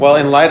Well,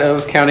 in light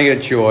of counting it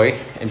a joy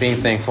and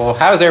being thankful,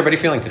 how is everybody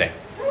feeling today?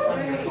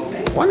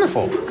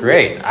 Wonderful.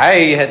 Great.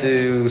 I had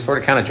to sort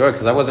of count a joy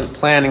because I wasn't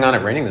planning on it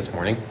raining this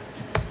morning.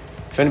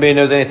 If anybody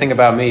knows anything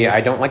about me, I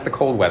don't like the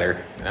cold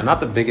weather, and I'm not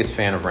the biggest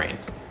fan of rain.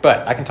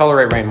 But I can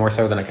tolerate rain more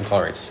so than I can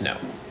tolerate snow.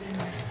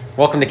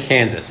 Welcome to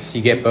Kansas.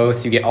 You get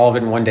both. You get all of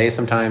it in one day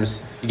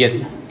sometimes. You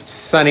get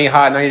sunny,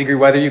 hot, 90-degree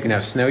weather. You can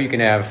have snow. You can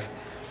have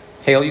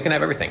hail. You can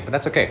have everything. But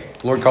that's okay.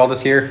 The Lord called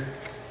us here.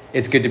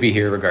 It's good to be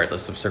here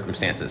regardless of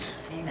circumstances.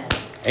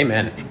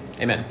 Amen.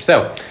 Amen.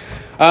 So,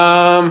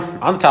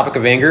 on the topic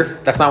of anger,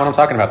 that's not what I'm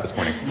talking about this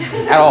morning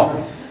at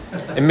all.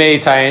 It may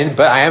tie in,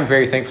 but I am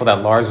very thankful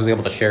that Lars was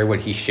able to share what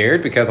he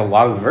shared because a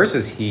lot of the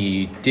verses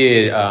he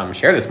did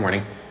share this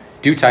morning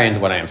do tie into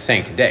what I am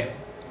saying today.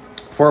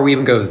 Before we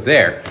even go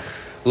there,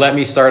 let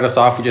me start us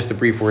off with just a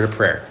brief word of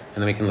prayer,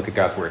 and then we can look at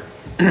God's word.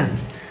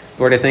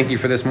 Lord, I thank you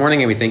for this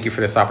morning, and we thank you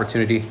for this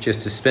opportunity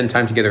just to spend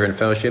time together in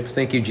fellowship.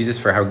 Thank you, Jesus,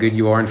 for how good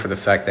you are and for the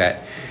fact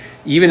that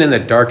even in the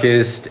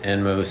darkest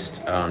and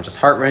most just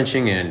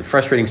heart-wrenching and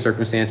frustrating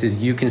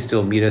circumstances, you can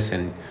still meet us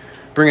and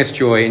bring us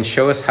joy and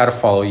show us how to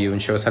follow you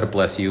and show us how to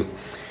bless you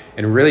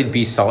and really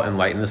be salt and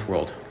light in this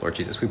world. Lord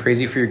Jesus, we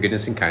praise you for your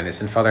goodness and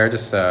kindness. And Father, I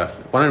just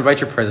want to invite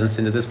your presence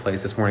into this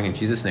place this morning in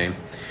Jesus' name.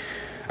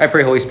 I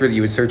pray, Holy Spirit, that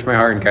you would search my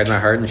heart and guide my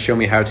heart and show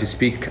me how to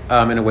speak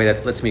in a way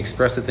that lets me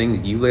express the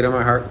things you laid on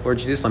my heart. Lord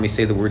Jesus, let me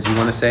say the words you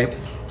want to say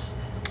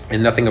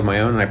and nothing of my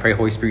own. And I pray,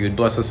 Holy Spirit, you would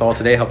bless us all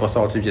today. Help us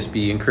all to just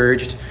be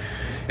encouraged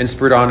and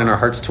spurred on in our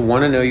hearts to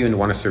want to know you and to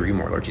want to serve you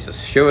more, Lord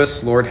Jesus. Show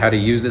us, Lord, how to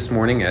use this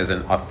morning as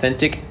an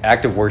authentic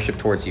act of worship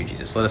towards you,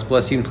 Jesus. Let us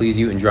bless you and please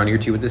you and draw near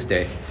to you with this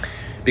day,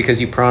 because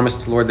you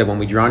promised, Lord, that when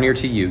we draw near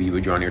to you, you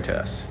would draw near to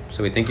us.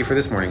 So we thank you for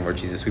this morning, Lord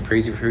Jesus. We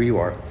praise you for who you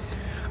are.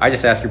 I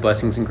just ask your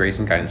blessings and grace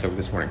and guidance over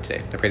this morning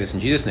today. I pray this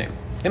in Jesus' name.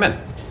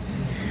 Amen.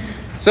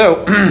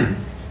 So,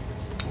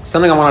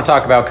 something I want to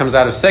talk about comes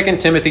out of 2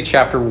 Timothy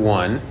chapter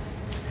 1.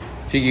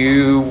 If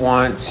you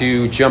want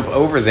to jump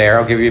over there,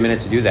 I'll give you a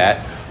minute to do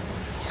that.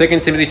 2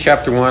 Timothy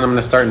chapter 1, I'm going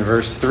to start in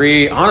verse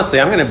 3.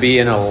 Honestly, I'm going to be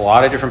in a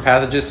lot of different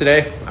passages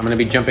today. I'm going to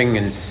be jumping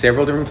in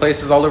several different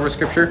places all over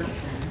Scripture.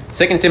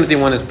 2 Timothy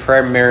 1 is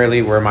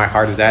primarily where my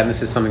heart is at, and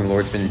this is something the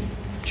Lord's been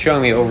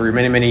showing me over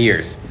many, many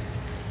years.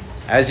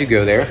 As you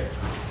go there,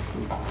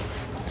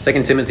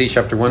 2 Timothy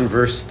chapter 1,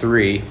 verse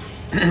 3.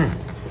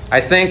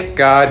 I thank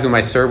God, whom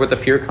I serve with a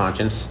pure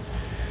conscience,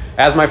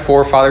 as my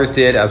forefathers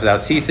did, as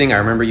without ceasing I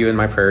remember you in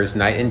my prayers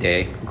night and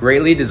day,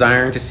 greatly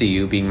desiring to see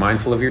you, being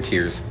mindful of your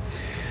tears,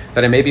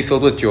 that I may be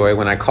filled with joy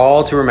when I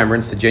call to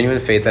remembrance the genuine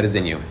faith that is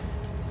in you,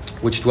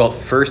 which dwelt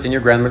first in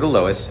your grandmother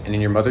Lois and in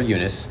your mother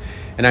Eunice,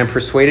 and I am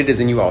persuaded is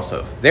in you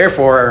also.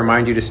 Therefore I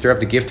remind you to stir up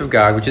the gift of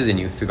God which is in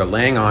you through the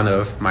laying on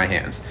of my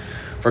hands.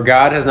 For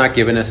God has not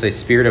given us a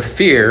spirit of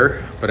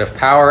fear, but of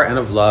power and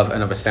of love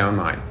and of a sound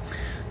mind.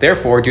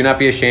 Therefore do not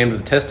be ashamed of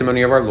the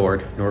testimony of our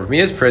Lord, nor of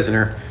me as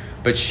prisoner,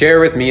 but share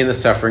with me in the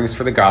sufferings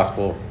for the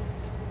gospel,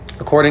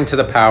 according to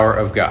the power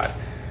of God.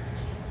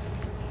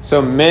 So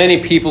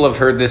many people have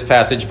heard this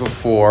passage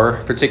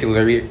before,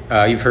 particularly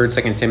you've heard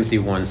 2 Timothy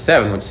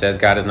 1:7, which says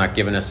God has not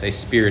given us a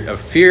spirit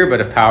of fear, but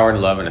of power and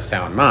love and a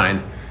sound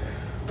mind.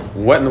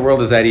 What in the world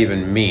does that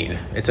even mean?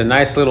 It's a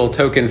nice little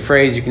token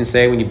phrase you can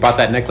say when you bought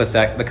that necklace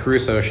at the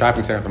Caruso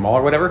shopping center at the mall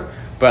or whatever,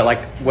 but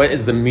what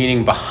is the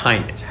meaning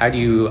behind it? How do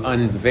you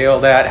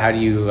unveil that? How do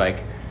you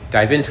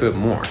dive into it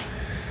more?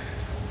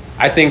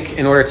 I think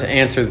in order to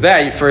answer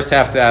that, you first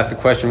have to ask the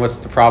question, what's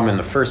the problem in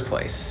the first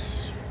place?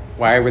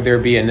 Why would there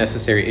be a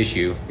necessary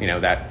issue,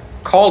 that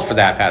called for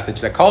that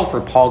passage, that called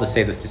for Paul to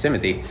say this to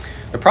Timothy?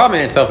 The problem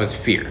in itself is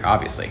fear,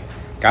 obviously.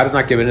 God has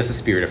not given us a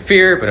spirit of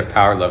fear, but of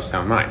power, love,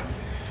 sound mind.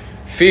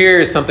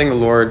 Fear is something the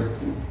Lord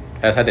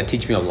has had to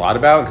teach me a lot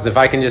about, because if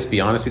I can just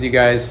be honest with you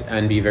guys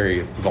and be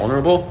very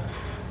vulnerable,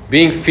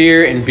 being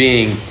fear and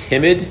being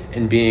timid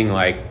and being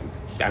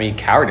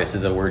cowardice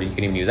is a word you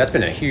can even use. That's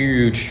been a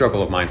huge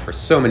struggle of mine for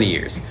so many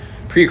years.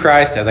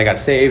 Pre-Christ, as I got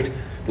saved,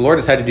 the Lord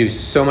has had to do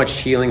so much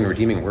healing and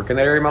redeeming work in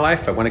that area of my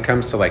life. But when it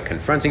comes to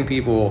confronting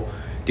people,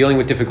 dealing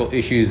with difficult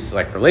issues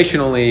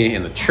relationally,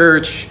 in the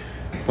church,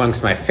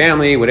 amongst my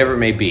family, whatever it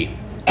may be,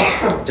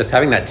 just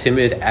having that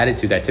timid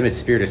attitude, that timid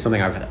spirit is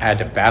something I've had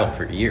to battle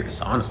for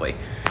years, honestly.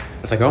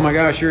 It's oh my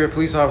gosh, you're a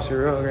police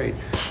officer, oh great.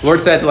 The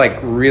Lord's had to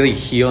really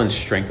heal and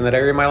strengthen that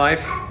area of my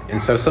life.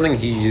 And so something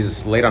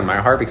he's laid on my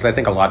heart, because I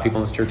think a lot of people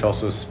in this church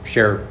also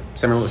share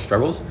similar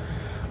struggles.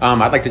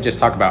 I'd like to just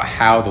talk about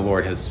how the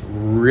Lord has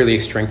really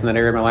strengthened that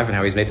area of my life and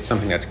how he's made it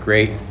something that's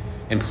great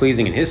and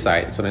pleasing in his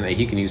sight and something that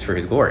he can use for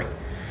his glory.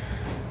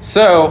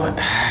 So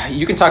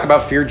you can talk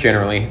about fear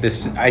generally,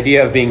 this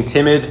idea of being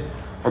timid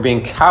or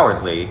being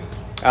cowardly.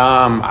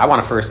 I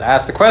want to first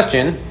ask the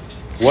question,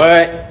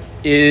 what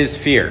is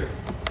fear?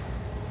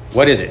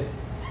 What is it?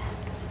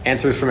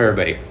 Answers from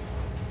everybody.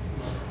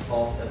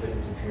 False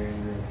evidence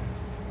appearing real.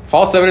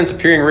 False evidence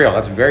appearing real.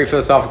 That's very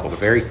philosophical, but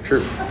very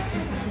true.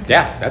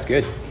 Yeah, that's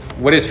good.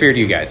 What is fear to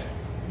you guys?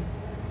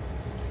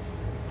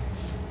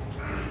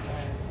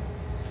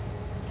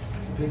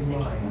 Big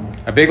lie.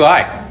 A big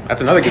lie.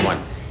 That's another good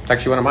one. It's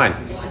actually one of mine.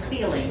 It's a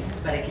feeling,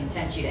 but it can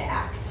tempt you to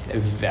act.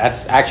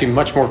 That's actually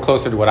much more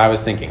closer to what I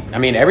was thinking. I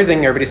mean,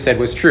 everything everybody said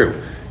was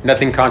true.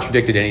 Nothing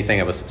contradicted anything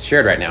that was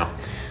shared right now.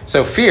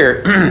 So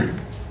fear,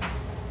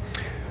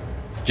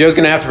 Joe's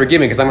going to have to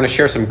forgive me because I'm going to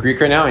share some Greek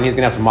right now, and he's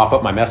going to have to mop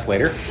up my mess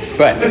later.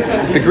 But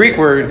the Greek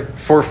word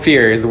for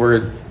fear is the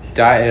word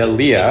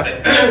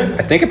dialia.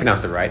 I think I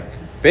pronounced it right.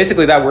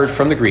 Basically, that word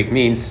from the Greek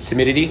means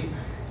timidity,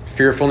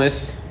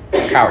 fearfulness,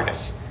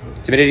 cowardice.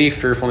 Timidity,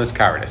 fearfulness,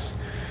 cowardice.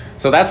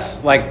 So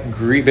that's like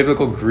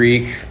biblical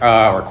Greek,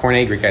 or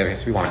Koine Greek, I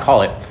guess we want to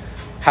call it,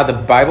 how the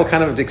Bible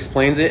kind of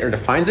explains it or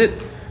defines it.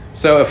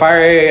 So if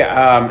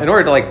in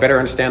order to like better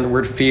understand the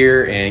word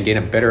fear and gain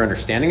a better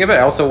understanding of it,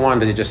 I also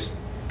wanted to just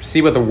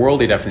see what the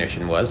worldly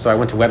definition was. So I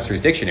went to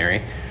Webster's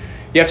dictionary.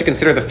 You have to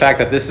consider the fact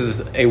that this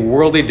is a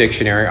worldly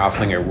dictionary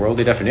offering a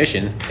worldly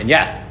definition. And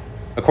yeah,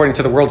 according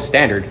to the world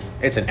standard,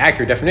 it's an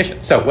accurate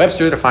definition. So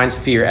Webster defines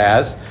fear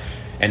as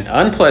an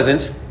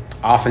unpleasant,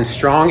 often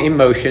strong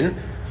emotion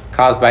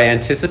caused by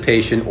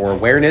anticipation or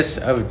awareness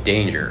of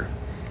danger.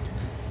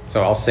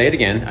 So I'll say it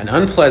again. An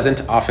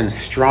unpleasant, often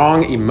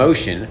strong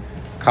emotion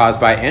caused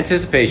by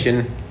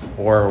anticipation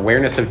or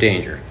awareness of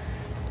danger.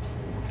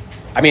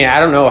 I mean, I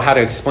don't know how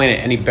to explain it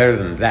any better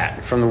than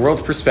that. From the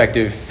world's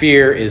perspective,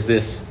 fear is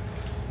this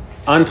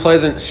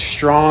unpleasant,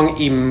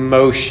 strong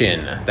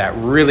emotion that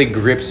really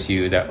grips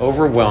you, that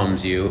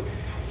overwhelms you.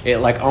 It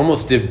like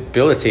almost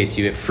debilitates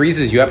you. It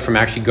freezes you up from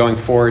actually going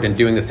forward and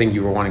doing the thing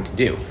you were wanting to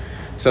do.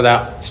 So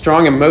that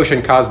strong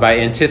emotion caused by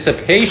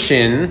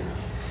anticipation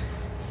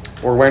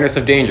or awareness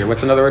of danger.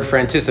 What's another word for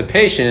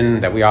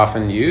anticipation that we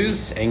often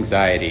use?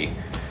 Anxiety.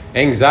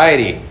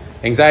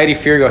 Anxiety,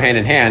 fear go hand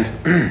in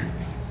hand.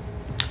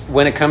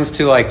 When it comes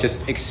to like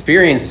just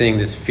experiencing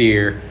this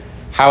fear,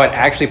 how it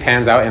actually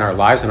pans out in our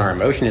lives and our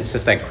emotion, it's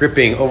just that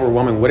gripping,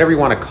 overwhelming, whatever you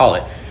want to call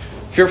it,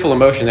 fearful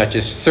emotion that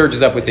just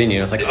surges up within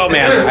you. It's like, oh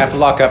man, I have to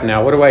lock up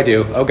now. What do I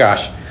do? Oh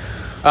gosh.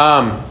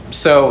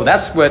 So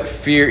that's what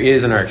fear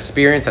is in our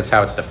experience. That's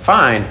how it's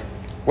defined.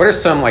 What are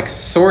some like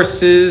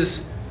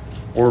sources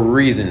or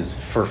reasons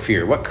for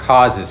fear? What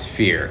causes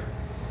fear?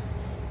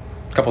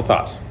 A couple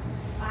thoughts.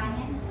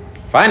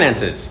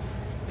 Finances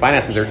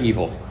are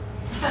evil.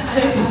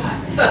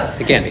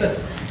 It can be.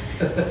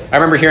 I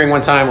remember hearing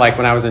one time, like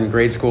when I was in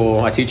grade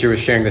school, a teacher was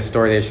sharing this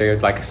story. They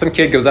shared like some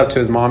kid goes up to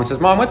his mom and says,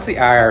 "Mom, what's the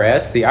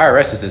IRS?" The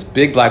IRS is this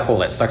big black hole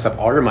that sucks up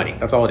all your money.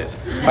 That's all it is.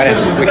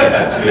 Finances is wicked.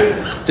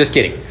 No, just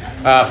kidding.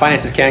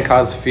 Finances can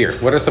cause fear.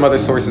 What are some other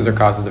sources or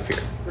causes of fear?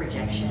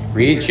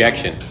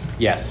 Rejection.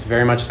 Yes,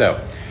 very much so.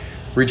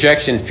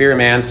 Rejection, fear,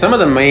 man. Some of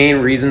the main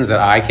reasons that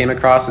I came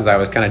across as I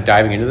was kind of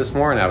diving into this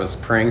more and I was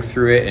praying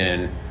through it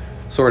and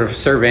sort of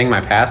surveying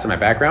my past and my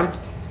background.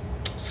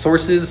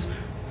 Sources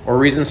or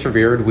reasons for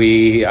fear would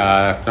be,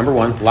 number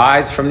one,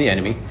 lies from the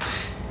enemy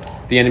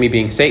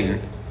being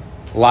Satan,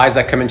 lies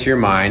that come into your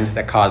mind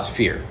that cause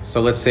fear.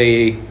 So let's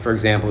say, for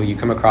example, you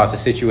come across a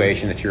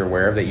situation that you're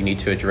aware of that you need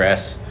to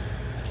address.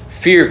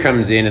 Fear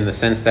comes in the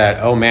sense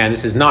that, oh man,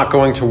 this is not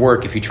going to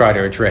work if you try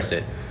to address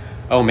it.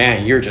 Oh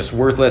man, you're just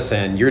worthless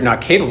and you're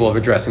not capable of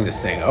addressing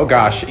this thing. Oh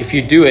gosh, if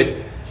you do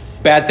it,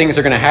 bad things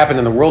are going to happen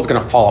and the world's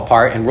going to fall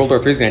apart and World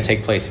War III is going to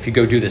take place if you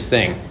go do this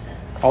thing.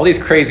 All these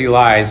crazy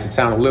lies, it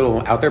sound a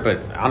little out there, but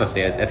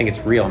honestly, I think it's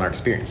real in our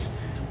experience.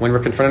 When we're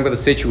confronted with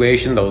a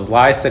situation, those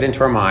lies set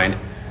into our mind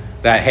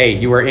that, hey,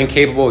 you are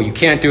incapable, you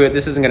can't do it,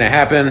 this isn't going to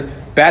happen,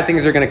 bad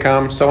things are going to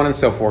come, so on and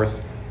so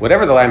forth.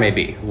 Whatever the lie may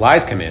be,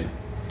 lies come in.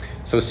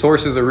 So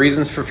sources or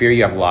reasons for fear,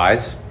 you have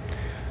lies.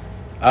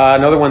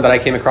 Another one that I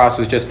came across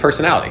was just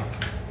personality.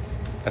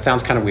 That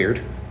sounds kind of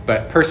weird,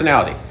 but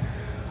personality.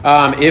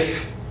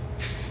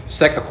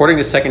 According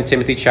to 2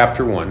 Timothy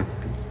chapter 1,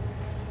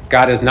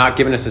 God has not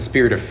given us a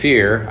spirit of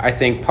fear. I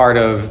think part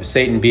of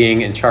Satan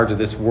being in charge of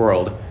this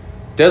world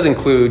does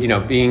include,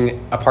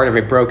 being a part of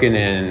a broken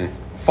and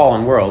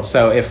fallen world.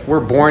 So if we're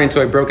born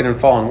into a broken and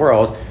fallen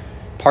world,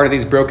 part of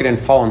these broken and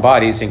fallen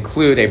bodies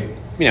include a,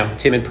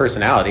 timid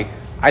personality.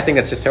 I think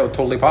that's just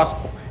totally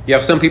possible. You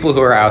have some people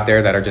who are out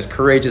there that are just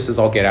courageous as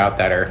all get out,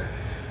 that are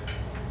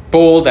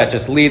bold, that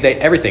just lead,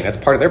 everything. That's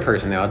part of their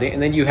personality.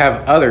 And then you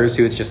have others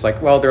who it's just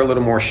like, well, they're a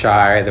little more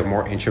shy, they're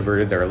more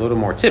introverted, they're a little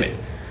more timid.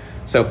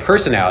 So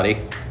personality,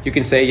 you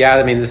can say,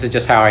 yeah, this is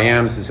just how I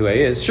am, this is who I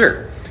is.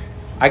 Sure,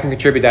 I can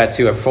contribute that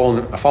to a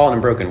fallen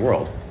and broken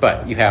world.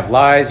 But you have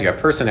lies, you have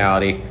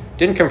personality,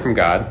 didn't come from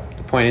God.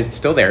 The point is, it's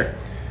still there.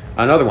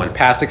 Another one,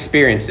 past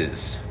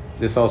experiences.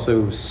 This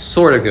also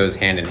sort of goes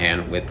hand in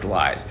hand with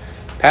lies.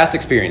 Past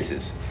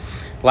experiences.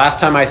 Last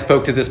time I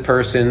spoke to this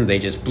person, they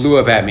just blew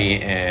up at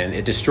me and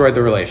it destroyed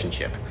the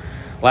relationship.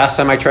 Last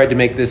time I tried to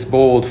make this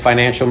bold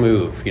financial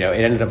move, it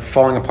ended up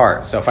falling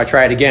apart. So if I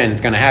try it again,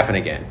 it's going to happen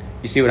again.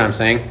 You see what I'm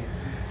saying?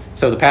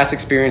 So the past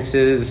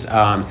experiences,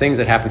 things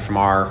that happen from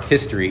our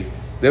history,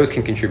 those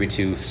can contribute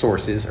to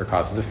sources or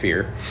causes of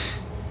fear.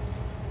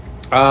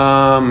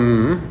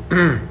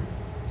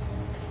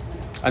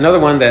 Another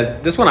one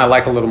this one I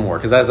like a little more,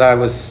 because as I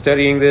was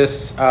studying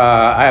this,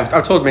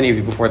 I've told many of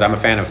you before that I'm a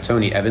fan of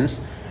Tony Evans.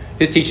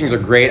 His teachings are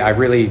great. I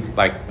really,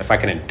 if I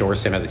can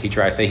endorse him as a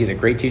teacher, I say he's a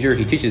great teacher.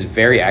 He teaches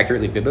very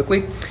accurately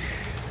biblically.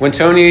 when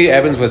Tony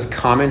Evans was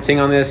commenting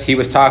on this, he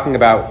was talking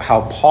about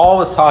how Paul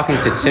was talking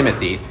to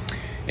Timothy.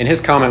 And his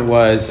comment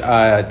was,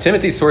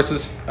 Timothy's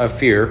sources of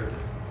fear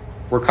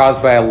were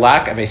caused by a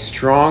lack of a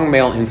strong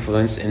male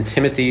influence in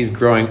Timothy's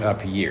growing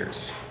up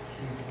years.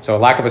 So a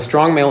lack of a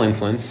strong male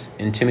influence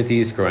in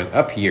Timothy's growing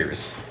up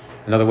years.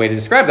 Another way to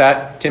describe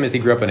that, Timothy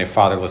grew up in a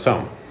fatherless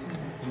home.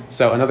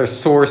 So another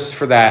source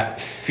for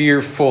that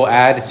fearful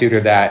attitude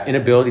or that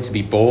inability to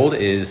be bold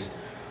is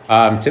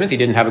Timothy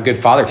didn't have a good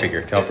father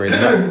figure to help raise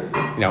him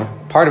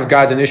up. Part of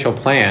God's initial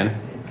plan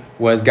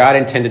was God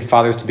intended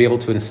fathers to be able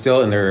to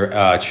instill in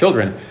their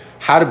children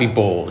how to be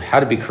bold, how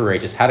to be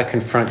courageous, how to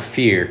confront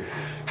fear,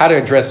 how to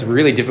address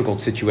really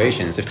difficult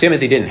situations. If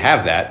Timothy didn't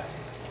have that,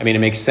 it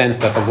makes sense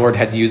that the Lord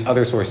had to use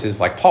other sources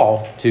like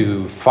Paul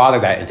to father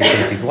that into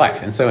Timothy's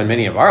life. And so in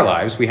many of our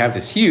lives, we have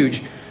this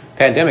huge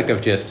pandemic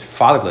of just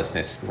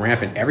fatherlessness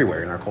rampant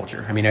everywhere in our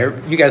culture.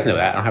 You guys know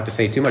that. I don't have to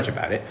say too much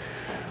about it.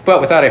 But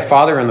without a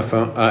father in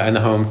the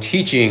home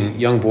teaching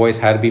young boys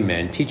how to be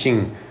men,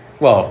 teaching,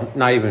 well,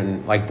 not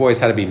even like boys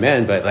how to be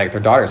men, but like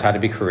their daughters how to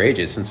be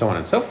courageous and so on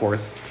and so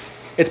forth,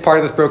 it's part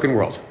of this broken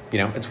world.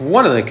 It's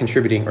one of the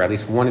contributing, or at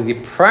least one of the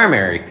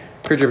primary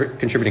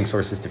contributing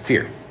sources to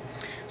fear.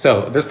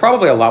 So there's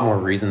probably a lot more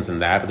reasons than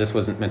that, but this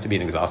wasn't meant to be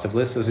an exhaustive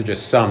list. Those are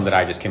just some that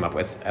I just came up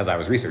with as I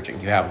was researching.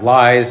 You have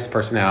lies,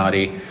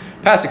 personality,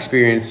 past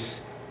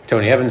experience.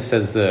 Tony Evans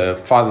says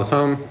the fatherless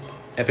home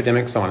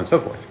epidemic, so on and so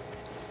forth.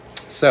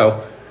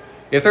 So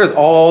if there's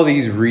all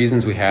these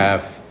reasons we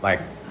have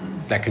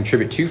that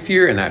contribute to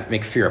fear and that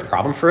make fear a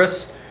problem for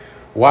us,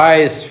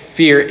 why is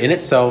fear in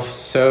itself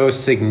so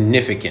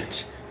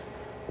significant?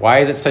 Why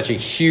is it such a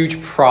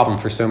huge problem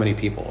for so many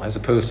people as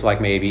opposed to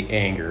maybe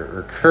anger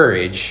or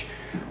courage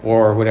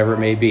or whatever it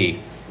may be?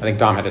 I think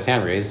Dom had his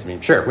hand raised.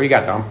 Sure. What do you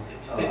got, Dom?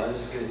 I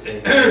was just going to say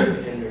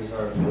it hinders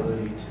our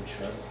ability to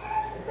trust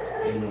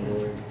in the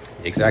Lord.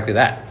 Exactly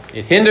that.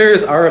 It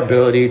hinders our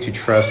ability to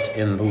trust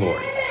in the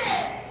Lord.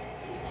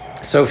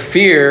 So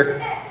fear,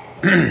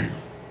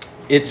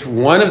 it's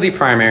one of the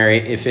primary,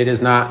 if it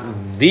is not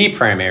the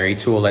primary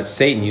tool that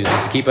Satan uses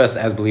to keep us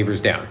as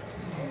believers down.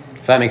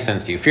 If that makes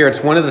sense to you. Fear,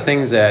 it's one of the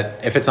things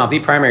that, if it's not the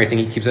primary thing,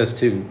 he keeps us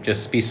to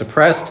just be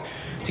suppressed,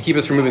 to keep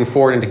us from moving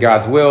forward into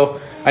God's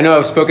will. I know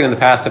I've spoken in the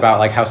past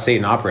about how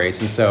Satan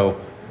operates. And so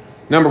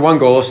number one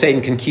goal, if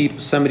Satan can keep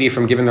somebody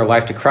from giving their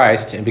life to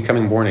Christ and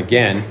becoming born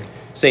again,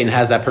 Satan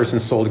has that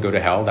person's soul to go to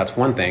hell. That's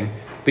one thing.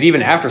 But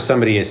even after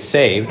somebody is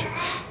saved,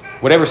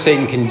 whatever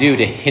Satan can do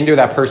to hinder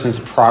that person's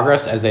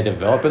progress as they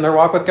develop in their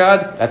walk with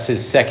God, that's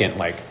his second,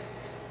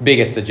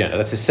 biggest agenda.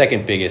 That's his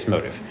second biggest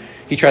motive.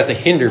 He tries to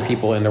hinder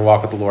people in their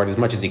walk with the Lord as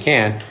much as he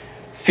can.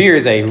 Fear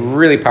is a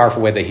really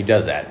powerful way that he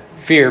does that.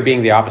 Fear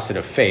being the opposite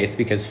of faith,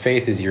 because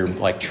faith is your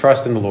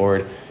trust in the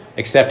Lord,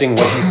 accepting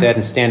what he said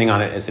and standing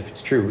on it as if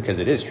it's true, because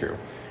it is true,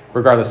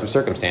 regardless of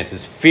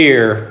circumstances.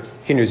 Fear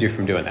hinders you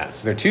from doing that.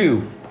 So they're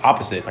two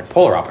opposite,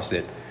 polar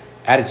opposite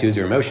attitudes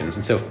or emotions.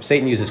 And so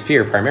Satan uses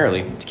fear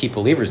primarily to keep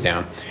believers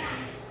down.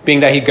 Being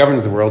that he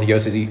governs the world, he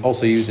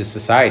also uses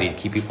society to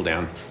keep people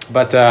down.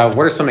 But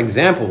what are some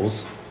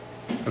examples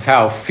of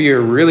how fear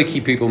really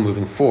keep people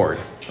moving forward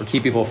or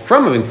keep people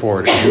from moving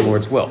forward in the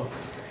Lord's will?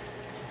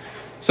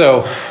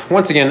 So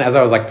once again, as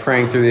I was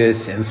praying through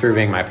this and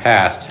surveying my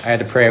past, I had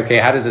to pray, okay,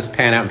 how does this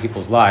pan out in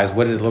people's lives?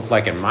 What did it look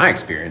like in my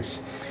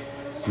experience?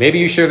 Maybe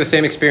you share the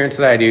same experience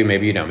that I do.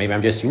 Maybe you don't. Maybe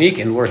I'm just unique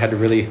and the Lord had to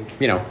really,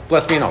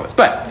 bless me in all this.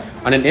 But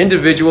on an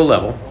individual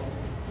level,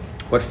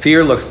 what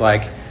fear looks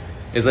like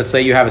is, let's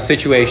say you have a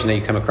situation that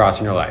you come across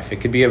in your life. It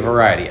could be a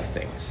variety of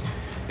things.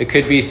 It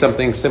could be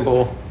something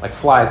simple like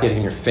flies getting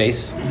in your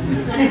face,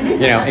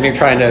 and you're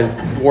trying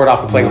to ward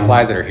off the plague of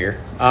flies that are here.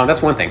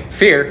 That's one thing.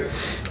 Fear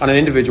on an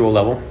individual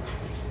level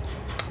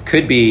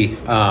could be,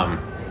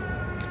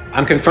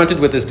 I'm confronted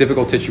with this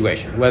difficult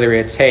situation, whether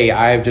it's, hey,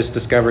 I've just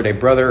discovered a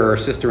brother or a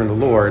sister in the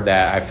Lord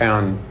that I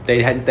found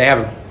they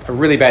have a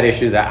really bad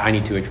issue that I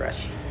need to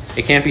address.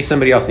 It can't be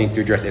somebody else needs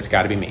to address it. It's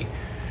got to be me.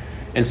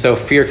 And so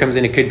fear comes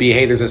in. It could be,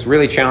 hey, there's this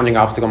really challenging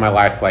obstacle in my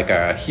life, like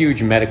a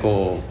huge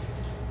medical,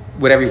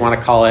 whatever you want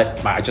to call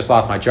it. I just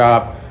lost my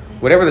job.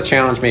 Whatever the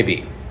challenge may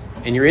be.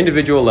 In your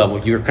individual level,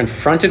 you're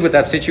confronted with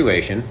that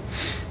situation,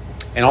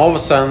 and all of a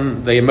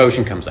sudden the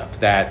emotion comes up,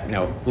 that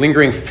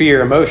lingering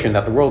fear emotion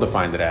that the world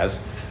defined it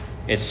as.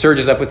 It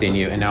surges up within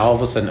you, and now all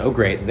of a sudden, oh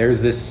great,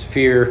 there's this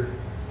fear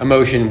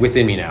emotion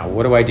within me now.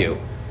 What do I do?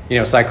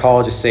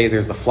 Psychologists say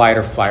there's the flight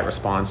or flight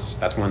response.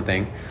 That's one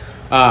thing.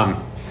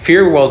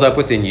 Fear wells up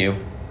within you,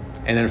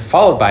 and then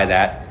followed by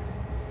that,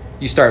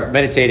 you start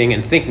meditating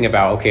and thinking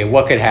about, okay,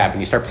 what could happen?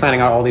 You start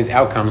planning out all these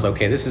outcomes.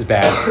 Okay, this is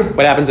bad.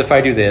 What happens if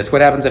I do this?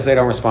 What happens if they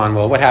don't respond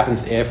well? What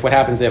happens if,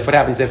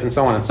 and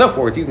so on and so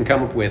forth. You can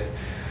come up with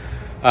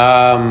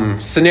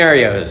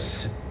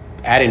scenarios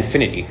ad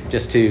infinity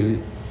just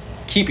to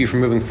keep you from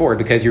moving forward,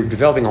 because you're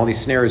developing all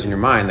these scenarios in your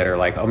mind that are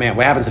like, oh man,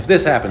 what happens if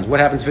this happens? What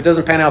happens if it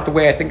doesn't pan out the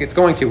way I think it's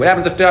going to? What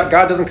happens if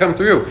God doesn't come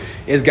through?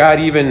 Is God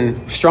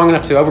even strong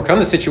enough to overcome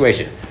the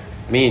situation?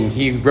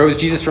 He rose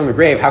Jesus from the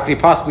grave. How could he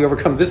possibly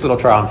overcome this little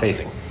trial I'm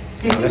facing?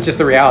 That's just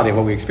the reality of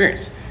what we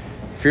experience.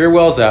 Fear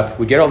wells up.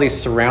 We get all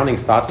these surrounding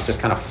thoughts that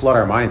just kind of flood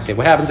our mind and say,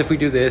 what happens if we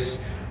do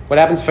this? What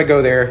happens if I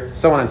go there?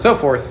 So on and so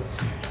forth.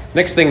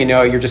 Next thing you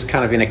know, you're just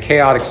kind of in a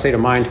chaotic state of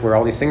mind where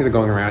all these things are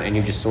going around and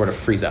you just sort of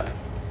freeze up.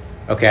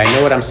 Okay, I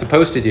know what I'm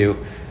supposed to do,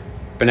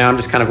 but now I'm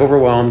just kind of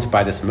overwhelmed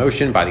by this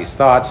emotion, by these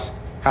thoughts.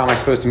 How am I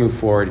supposed to move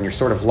forward? And you're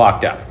sort of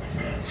locked up.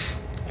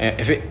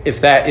 If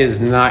that is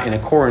not in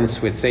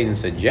accordance with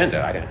Satan's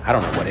agenda, I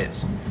don't know what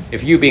is.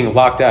 If you being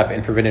locked up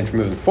and prevented from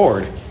moving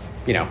forward,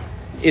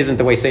 isn't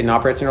the way Satan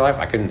operates in your life,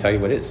 I couldn't tell you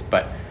what is.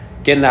 But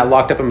getting that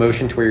locked up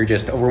emotion to where you're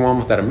just overwhelmed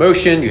with that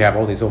emotion, you have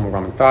all these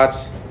overwhelming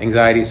thoughts,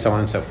 anxieties, so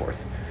on and so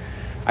forth.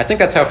 I think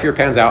that's how fear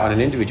pans out on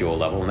an individual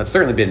level, and that's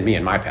certainly been me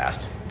in my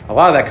past. A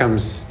lot of that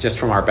comes just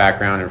from our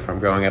background and from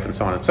growing up and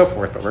so on and so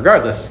forth, but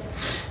regardless,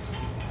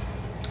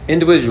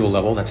 individual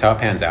level, that's how it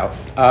pans out.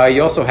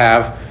 You also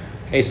have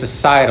a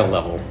societal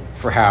level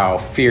for how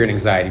fear and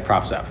anxiety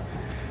props up.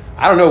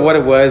 I don't know what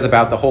it was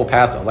about the whole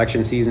past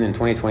election season in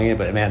 2020,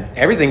 but man,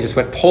 everything just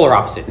went polar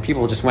opposite, and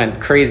people just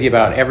went crazy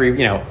about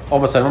all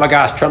of a sudden, oh my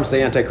gosh, Trump's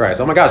the Antichrist.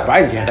 Oh my gosh,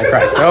 Biden's the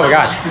Antichrist. Oh my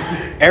gosh,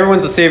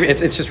 everyone's the savior.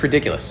 It's just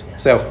ridiculous.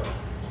 So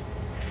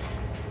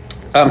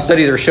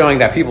studies are showing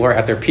that people are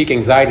at their peak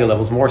anxiety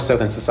levels more so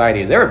than society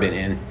has ever been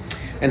in.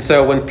 And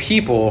so when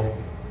people,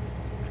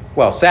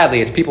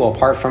 sadly, it's people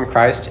apart from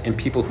Christ and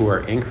people who are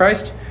in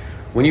Christ.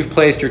 When you've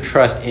placed your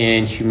trust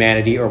in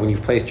humanity, or when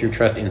you've placed your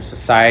trust in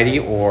society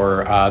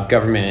or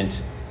government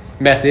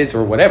methods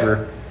or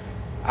whatever,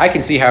 I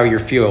can see how your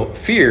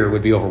fear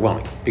would be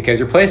overwhelming, because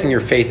you're placing your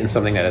faith in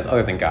something that is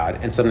other than God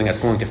and something that's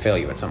going to fail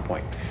you at some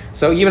point.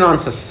 So even on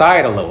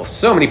societal level,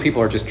 so many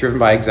people are just driven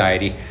by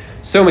anxiety.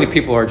 So many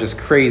people are just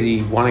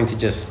crazy, wanting to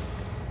just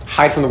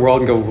hide from the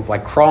world and go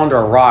crawl under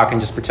a rock and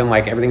just pretend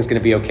like everything's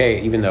going to be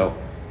okay, even though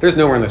there's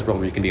nowhere in this world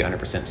where you can be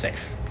 100% safe.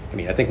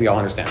 I think we all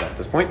understand that at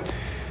this point.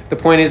 The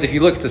point is, if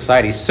you look at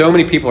society, so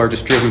many people are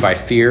just driven by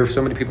fear.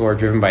 So many people are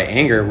driven by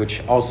anger,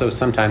 which also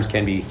sometimes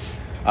can be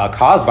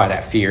caused by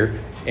that fear.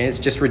 And it's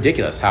just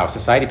ridiculous how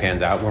society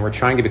pans out when we're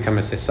trying to become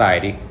a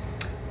society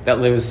that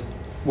lives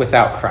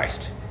without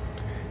Christ.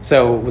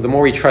 So the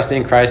more we trust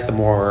in Christ, the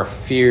more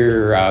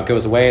fear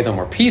goes away, the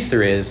more peace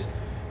there is.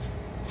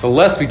 The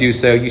less we do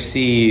so, you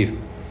see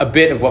a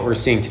bit of what we're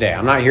seeing today.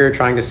 I'm not here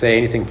trying to say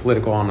anything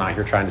political. I'm not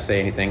here trying to say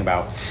anything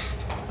about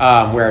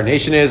where our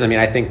nation is.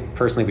 I think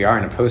personally we are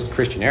in a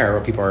post-Christian era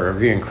where people are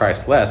revering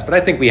Christ less, but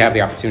I think we have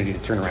the opportunity to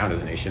turn around as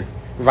a nation.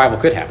 Revival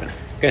could happen.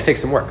 It's going to take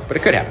some work, but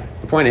it could happen.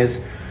 The point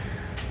is,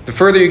 the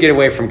further you get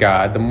away from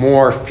God, the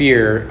more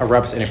fear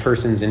erupts in a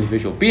person's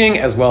individual being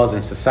as well as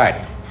in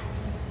society.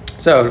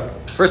 So,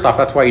 first off,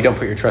 that's why you don't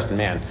put your trust in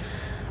man.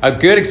 A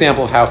good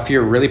example of how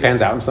fear really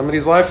pans out in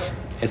somebody's life,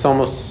 it's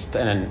almost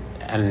an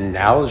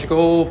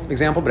analogical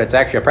example, but it's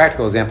actually a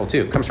practical example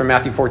too. It comes from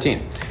Matthew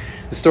 14.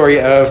 The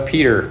story of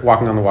Peter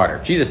walking on the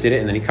water. Jesus did it,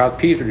 and then he caused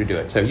Peter to do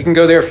it. So you can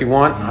go there if you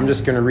want. I'm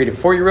just going to read it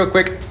for you real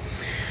quick.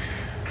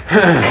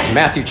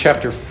 Matthew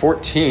chapter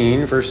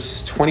 14,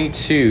 verse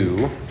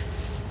 22.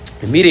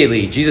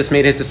 Immediately, Jesus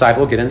made his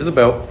disciple get into the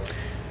boat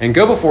and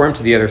go before him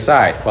to the other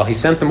side, while he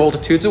sent the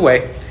multitudes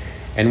away.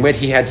 And when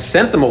he had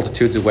sent the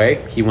multitudes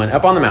away, he went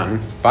up on the mountain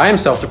by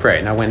himself to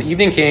pray. Now when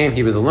evening came,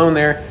 he was alone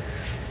there,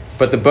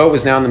 but the boat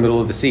was now in the middle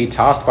of the sea,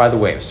 tossed by the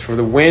waves, for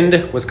the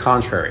wind was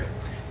contrary.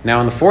 Now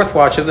in the fourth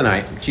watch of the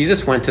night,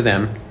 Jesus went to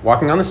them,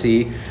 walking on the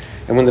sea,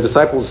 and when the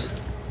disciples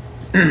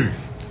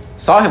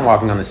saw him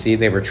walking on the sea,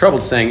 they were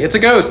troubled, saying, "It's a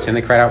ghost," and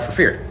they cried out for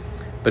fear.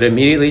 But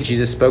immediately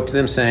Jesus spoke to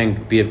them,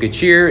 saying, "Be of good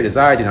cheer, it is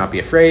I, do not be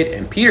afraid."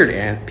 And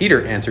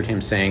Peter answered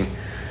him, saying,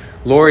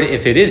 "Lord,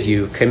 if it is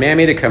you, command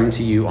me to come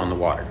to you on the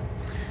water."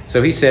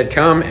 So he said,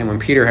 "Come." And when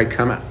Peter had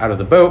come out of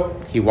the boat,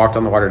 he walked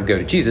on the water to go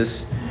to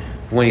Jesus.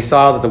 When he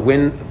saw that the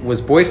wind was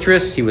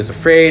boisterous, he was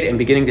afraid, and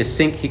beginning to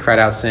sink, he cried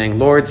out, saying,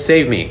 "Lord,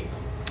 save me."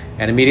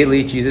 And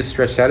immediately Jesus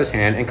stretched out his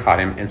hand and caught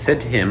him and said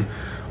to him,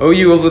 "O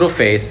you of little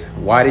faith,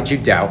 why did you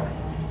doubt?"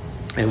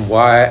 And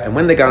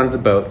when they got into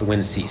the boat, the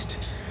wind ceased.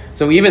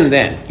 So even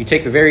then, you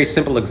take the very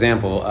simple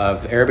example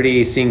of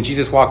everybody seeing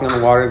Jesus walking on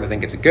the water, they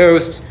think it's a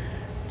ghost.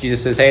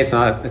 Jesus says, "Hey, it's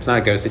not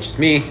a ghost, it's just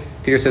me."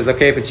 Peter says,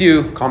 "Okay, if it's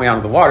you, call me out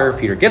of the water."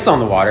 Peter gets on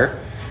the water.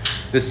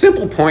 The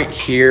simple point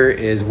here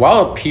is,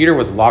 while Peter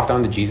was locked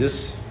onto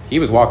Jesus, he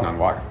was walking on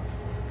water.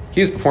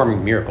 He was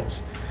performing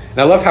miracles. And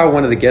I love how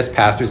one of the guest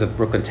pastors at the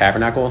Brooklyn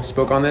Tabernacle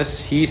spoke on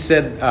this. He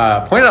said,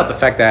 pointed out the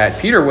fact that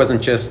Peter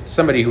wasn't just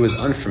somebody who was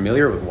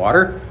unfamiliar with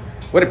water.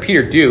 What did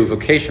Peter do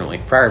vocationally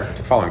prior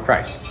to following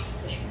Christ?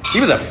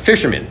 He was a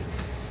fisherman.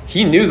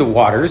 He knew the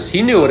waters.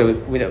 He knew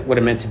what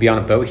it meant to be on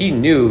a boat. He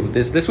knew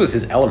this was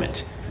his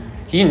element.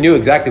 He knew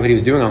exactly what he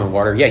was doing on the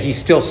water, yet he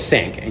still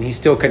sank, and he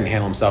still couldn't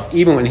handle himself,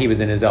 even when he was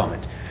in his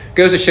element. It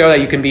goes to show that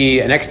you can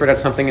be an expert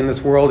at something in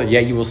this world, and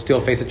yet you will still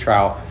face a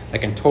trial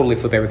that can totally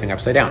flip everything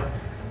upside down.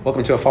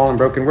 Welcome to a fallen,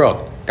 broken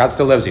world. God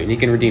still loves you, and he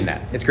can redeem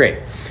that. It's great.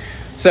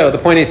 So the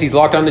point is, he's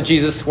locked onto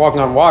Jesus, walking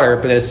on water,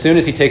 but as soon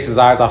as he takes his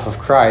eyes off of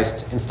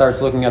Christ and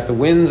starts looking at the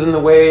winds and the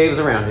waves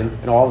around him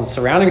and all the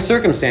surrounding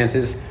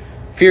circumstances,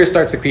 fear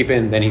starts to creep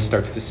in, then he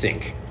starts to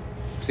sink.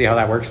 See how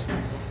that works?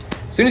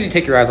 As soon as you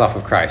take your eyes off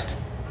of Christ,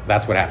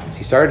 That's what happens.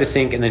 He started to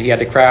sink, and then he had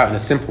to cry out in a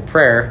simple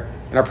prayer.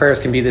 And our prayers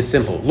can be this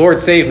simple: Lord,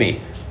 save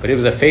me. But it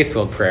was a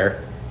faith-filled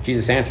prayer.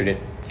 Jesus answered it.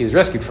 He was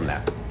rescued from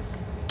that.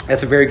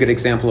 That's a very good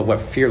example of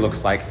what fear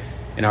looks like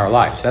in our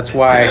lives. That's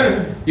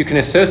why you can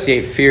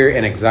associate fear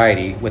and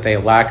anxiety with a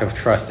lack of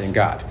trust in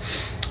God.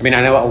 I mean,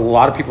 I know a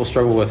lot of people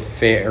struggle with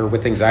fear or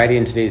with anxiety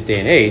in today's day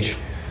and age.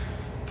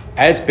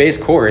 At its base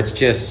core, it's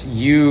just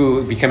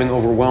you becoming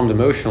overwhelmed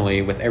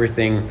emotionally with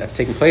everything that's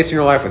taking place in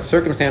your life, with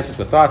circumstances,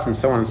 with thoughts, and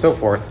so on and so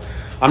forth.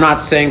 I'm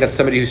not saying that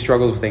somebody who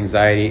struggles with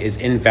anxiety is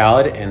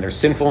invalid and they're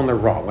sinful and they're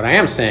wrong. What I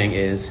am saying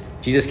is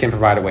Jesus can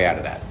provide a way out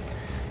of that.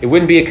 It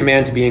wouldn't be a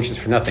command to be anxious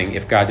for nothing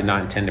if God did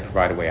not intend to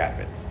provide a way out of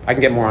it. I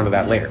can get more onto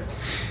that later.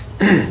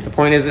 The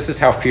point is, this is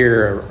how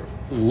fear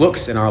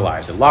looks in our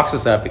lives. It locks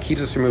us up. It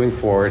keeps us from moving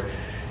forward.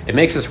 It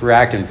makes us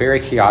react in very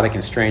chaotic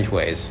and strange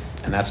ways.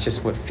 And that's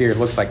just what fear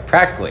looks like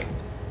practically.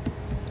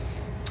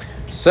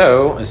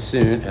 So, as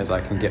soon as I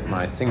can get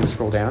my thing to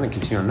scroll down and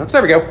continue on notes.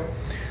 There we go.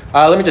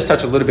 Let me just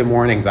touch a little bit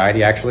more on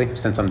anxiety, actually,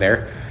 since I'm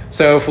there.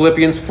 So,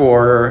 Philippians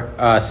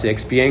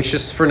 4:6, be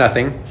anxious for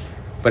nothing,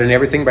 but in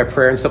everything by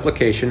prayer and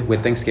supplication,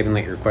 with thanksgiving,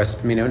 let your requests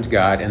be known to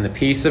God, and the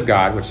peace of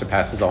God, which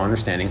surpasses all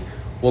understanding,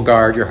 will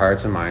guard your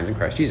hearts and minds in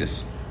Christ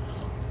Jesus.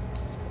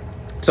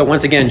 So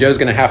once again, Joe's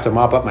going to have to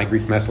mop up my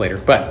Greek mess later.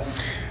 But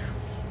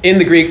in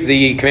the Greek,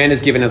 the command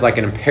is given as like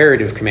an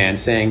imperative command,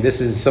 saying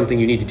this is something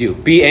you need to do.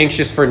 Be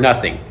anxious for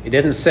nothing. It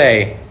didn't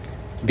say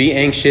be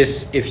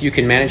anxious if you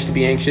can manage to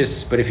be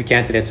anxious, but if you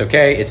can't, then it's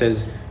okay. It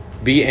says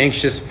be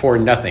anxious for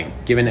nothing,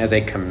 given as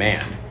a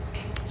command.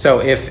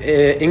 So if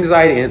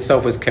anxiety in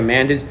itself was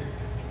commanded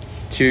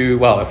to,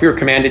 well, if we were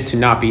commanded to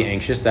not be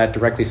anxious, that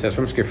directly says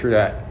from Scripture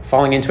that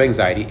falling into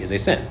anxiety is a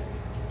sin.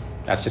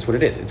 That's just what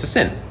it is. It's a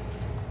sin.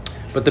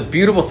 But the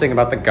beautiful thing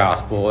about the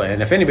gospel,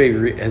 and if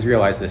anybody has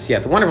realized this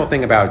yet, the wonderful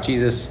thing about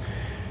Jesus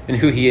and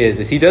who he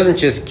is he doesn't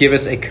just give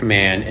us a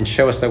command and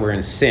show us that we're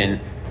in sin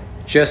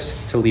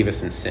just to leave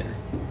us in sin.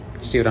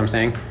 You see what I'm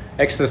saying?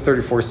 Exodus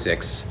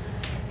 34:6.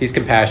 He's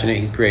compassionate,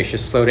 he's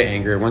gracious, slow to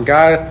anger. When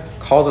God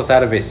calls us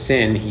out of a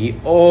sin, he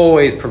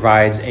always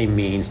provides a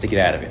means to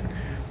get out of it.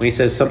 When he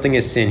says something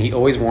is sin, he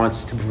always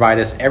wants to provide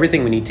us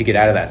everything we need to get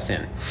out of that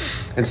sin.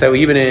 And so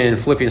even in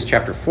Philippians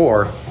chapter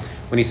 4,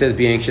 when he says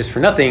be anxious for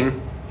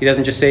nothing, he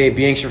doesn't just say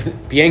be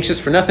anxious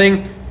for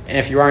nothing, and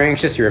if you are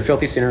anxious, you're a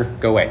filthy sinner,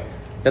 go away.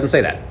 It doesn't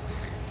say that.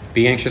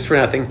 Be anxious for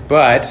nothing,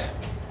 but,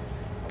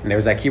 and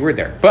there's that key word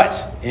there,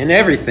 but in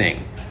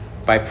everything,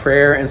 by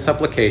prayer and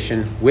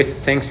supplication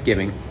with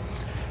thanksgiving,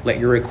 let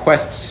your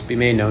requests be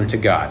made known to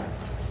God.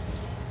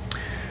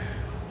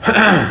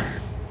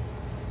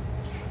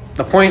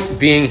 The point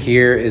being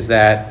here is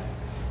that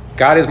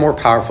God is more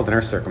powerful than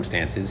our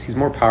circumstances. He's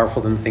more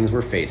powerful than the things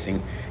we're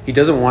facing. He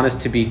doesn't want us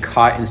to be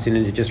caught in sin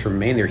and to just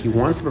remain there. He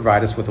wants to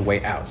provide us with a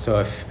way out. So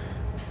if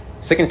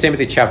 2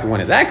 Timothy chapter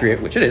 1 is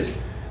accurate, which it is,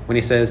 when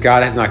he says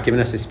God has not given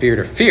us a spirit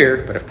of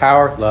fear, but of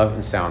power, love,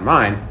 and sound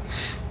mind,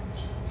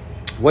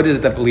 what is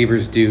it that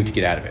believers do to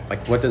get out of it?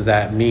 Like, what does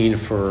that mean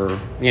for,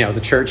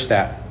 the church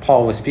that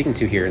Paul was speaking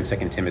to here in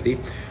 2 Timothy?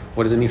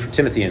 What does it mean for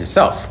Timothy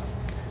himself?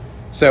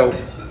 So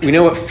we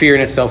know what fear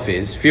in itself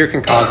is. Fear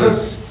can cause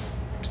us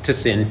to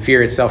sin.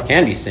 Fear itself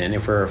can be sin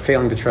if we're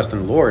failing to trust in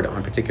the Lord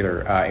on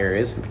particular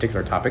areas and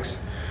particular topics.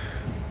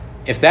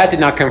 If that did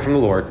not come from the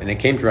Lord and it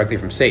came directly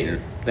from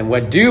Satan, then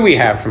what do we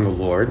have from the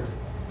Lord?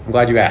 I'm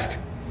glad you asked.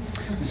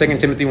 2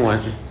 Timothy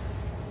 1.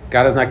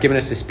 God has not given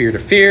us a spirit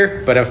of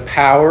fear, but of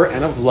power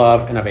and of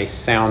love and of a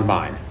sound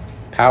mind.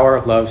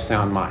 Power, love,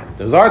 sound mind.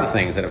 Those are the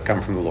things that have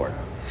come from the Lord.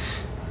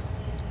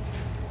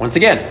 Once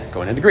again,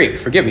 going into Greek.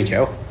 Forgive me,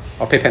 Joe.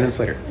 I'll pay penance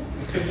later.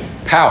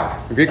 Power.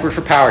 The Greek word for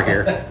power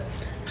here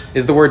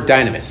is the word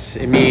dynamis.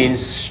 It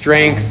means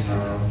strength,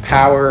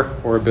 power,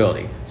 or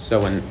ability.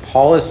 So when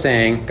Paul is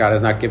saying God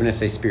has not given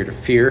us a spirit of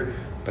fear,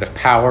 but of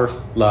power,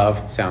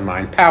 love, sound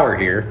mind. Power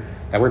here,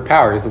 that word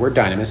power is the word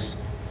dynamis.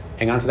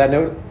 Hang on to that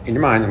note in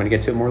your mind. I'm going to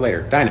get to it more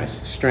later.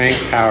 Dynamis,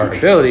 strength, power,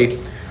 ability.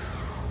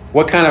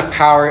 What kind of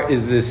power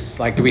is this,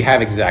 do we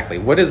have exactly?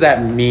 What does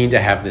that mean to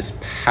have this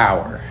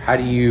power? How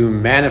do you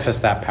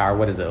manifest that power?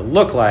 What does it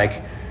look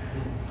like?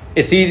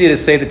 It's easy to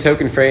say the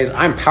token phrase,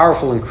 I'm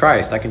powerful in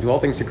Christ. I can do all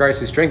things through Christ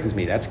who strengthens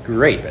me. That's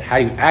great. But how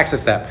do you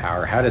access that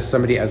power? How does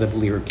somebody as a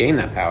believer gain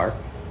that power?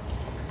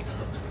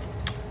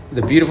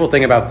 The beautiful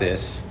thing about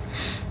this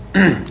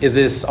is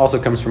this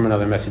also comes from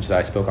another message that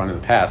I spoke on in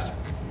the past.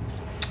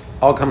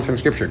 All comes from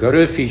Scripture. Go to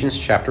Ephesians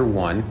chapter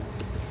 1.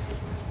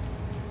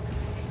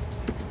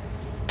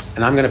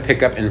 And I'm going to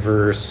pick up in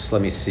verse,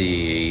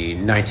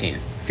 19.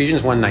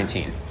 Ephesians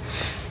 1:19.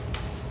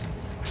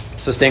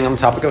 So staying on the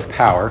topic of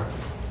power,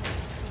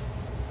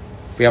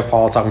 we have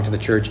Paul talking to the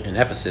church in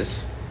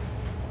Ephesus.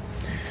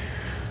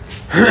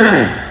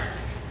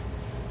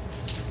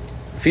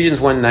 Ephesians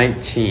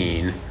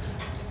 1:19.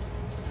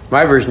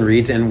 My version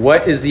reads, and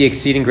what is the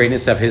exceeding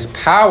greatness of his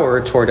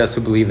power toward us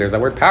who believe? There's that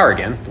word power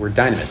again, the word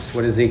dynamis.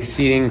 What is the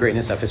exceeding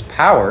greatness of his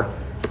power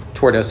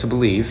toward us who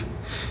believe?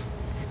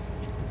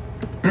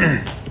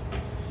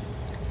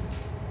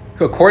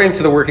 According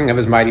to the working of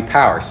his mighty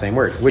power, same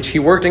word, which he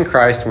worked in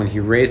Christ when he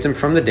raised him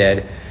from the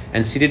dead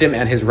and seated him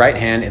at his right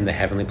hand in the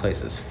heavenly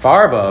places,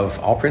 far above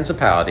all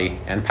principality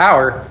and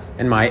power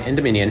and might and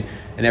dominion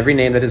and every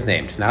name that is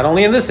named, not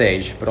only in this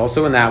age, but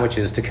also in that which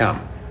is to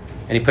come.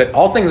 And he put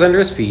all things under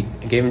his feet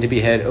and gave him to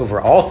be head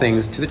over all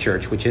things to the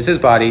church, which is his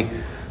body,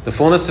 the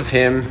fullness of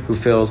him who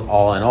fills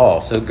all in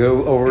all. So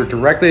go over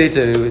directly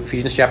to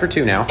Ephesians chapter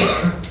 2 now.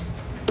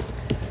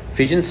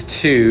 Ephesians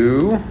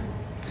 2,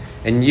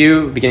 and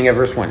you, beginning at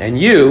verse 1, and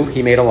you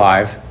he made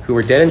alive, who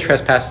were dead in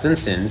trespasses and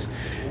sins,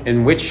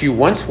 in which you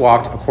once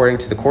walked according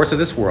to the course of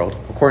this world,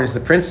 according to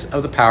the prince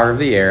of the power of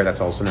the air,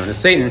 that's also known as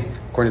Satan,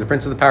 according to the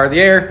prince of the power of the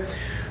air,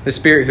 the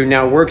spirit who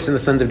now works in the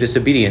sons of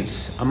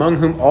disobedience, among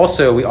whom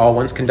also we all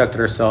once conducted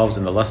ourselves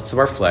in the lusts of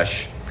our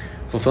flesh,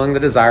 fulfilling the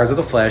desires of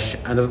the flesh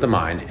and of the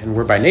mind, and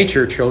were by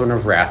nature children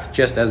of wrath,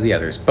 just as the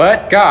others.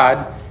 But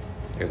God,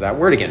 there's that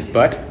word again,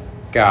 but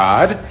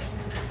God,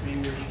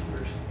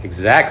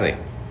 exactly,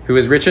 who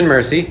is rich in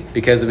mercy,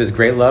 because of his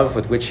great love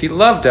with which he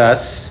loved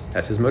us,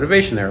 that's his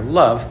motivation there,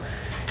 love,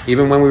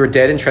 even when we were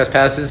dead in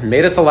trespasses,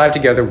 made us alive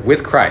together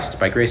with Christ.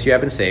 By grace you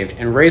have been saved,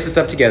 and raised us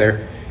up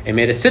together, and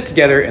made us sit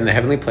together in the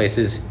heavenly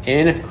places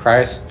in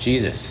Christ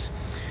Jesus.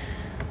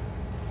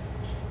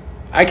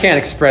 I can't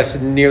express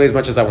nearly as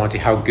much as I want to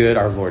how good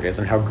our Lord is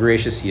and how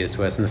gracious he is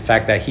to us, and the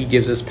fact that he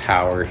gives us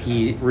power,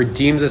 he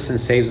redeems us and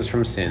saves us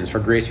from sins. For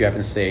grace you have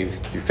been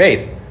saved through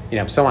faith,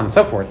 so on and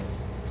so forth.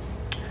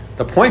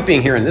 The point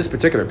being here in this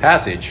particular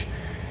passage,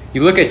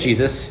 you look at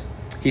Jesus,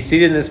 he's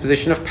seated in this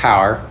position of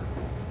power,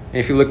 and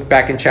if you look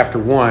back in chapter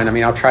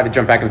 1, I'll try to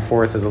jump back and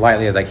forth as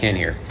lightly as I can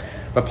here.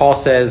 But Paul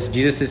says,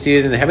 Jesus is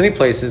seated in the heavenly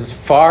places,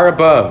 far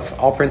above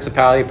all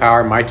principality,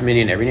 power, might,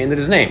 dominion, every name that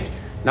is named.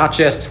 Not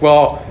just,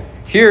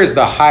 here's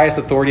the highest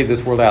authority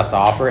this world has to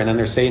offer, and then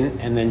there's Satan,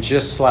 and then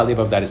just slightly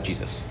above that is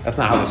Jesus. That's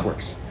not how this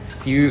works.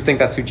 If you think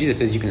that's who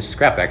Jesus is, you can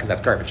scrap that because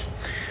that's garbage.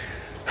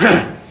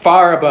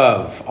 Far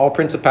above all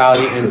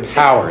principality and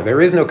power.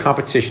 There is no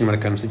competition when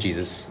it comes to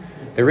Jesus.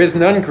 There is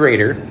none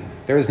greater.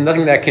 There is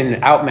nothing that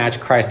can outmatch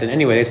Christ in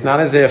any way. It's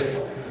not as if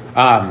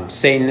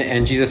Satan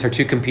and Jesus are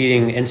two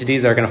competing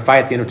entities that are going to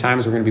fight at the end of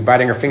times. We're going to be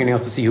biting our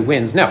fingernails to see who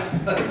wins. No.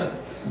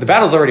 The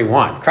battle's already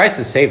won. Christ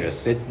has saved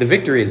us. The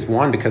victory is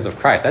won because of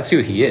Christ. That's who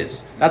he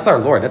is. That's our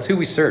Lord. That's who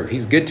we serve.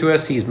 He's good to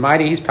us. He's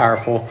mighty. He's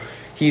powerful.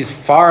 He's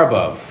far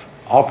above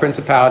all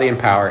principality and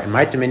power and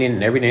might, dominion,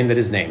 and every name that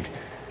is named.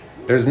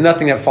 There's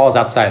nothing that falls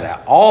outside of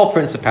that. All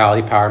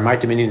principality, power,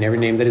 might, dominion, and every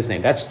name that is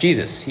named. That's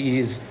Jesus.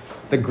 He's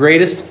the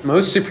greatest,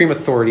 most supreme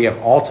authority of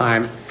all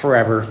time,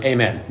 forever.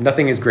 Amen.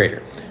 Nothing is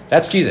greater.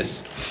 That's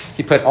Jesus.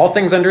 He put all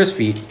things under his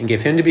feet and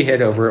gave him to be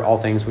head over all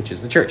things, which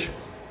is the church.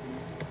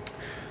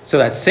 So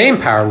that same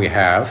power we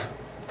have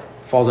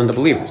falls into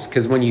believers.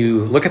 Because when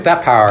you look at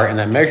that power and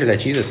that measure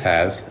that Jesus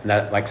has, and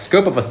that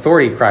scope of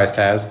authority Christ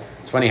has,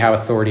 it's funny how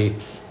authority,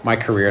 my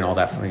career and all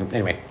that.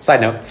 Anyway,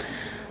 side note.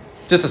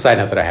 Just a side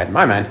note that I had in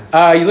my mind.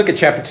 You look at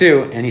chapter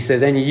 2, and he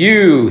says, and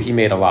you he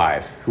made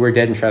alive, who were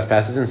dead in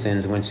trespasses and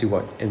sins, in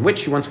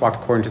which you once walked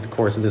according to the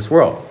course of this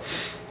world.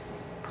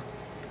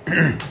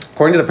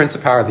 According to the prince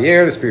of power of the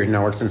air, the spirit who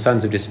now works in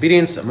sons of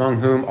disobedience,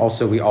 among whom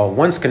also we all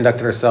once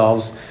conducted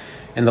ourselves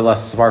in the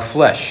lusts of our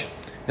flesh.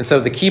 And so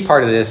the key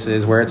part of this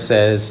is where it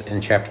says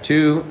in chapter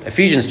 2,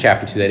 Ephesians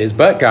chapter 2, that is,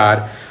 but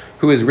God,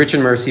 who is rich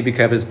in mercy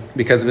because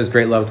of his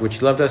great love, which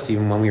he loved us,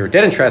 even when we were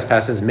dead in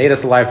trespasses, made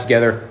us alive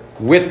together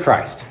with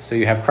Christ. So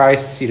you have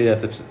Christ seated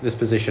at this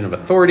position of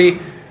authority.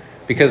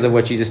 Because of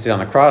what Jesus did on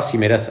the cross, he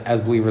made us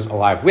as believers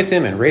alive with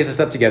him and raised us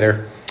up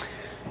together.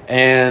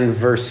 And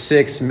verse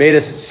 6, made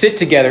us sit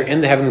together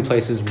in the heavenly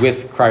places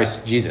with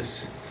Christ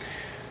Jesus.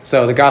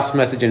 So the gospel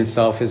message in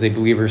itself is a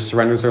believer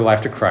surrenders their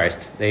life to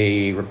Christ.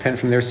 They repent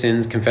from their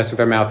sins, confess with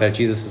their mouth that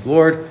Jesus is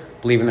Lord,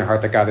 believe in their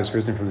heart that God has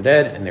risen from the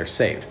dead, and they're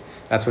saved.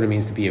 That's what it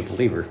means to be a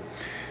believer.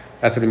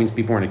 That's what it means to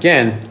be born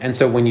again. And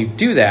so when you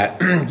do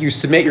that, you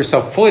submit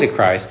yourself fully to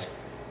Christ,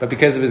 but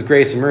because of his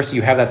grace and mercy,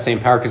 you have that same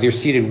power because you're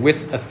seated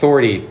with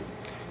authority.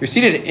 You're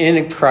seated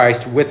in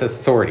Christ with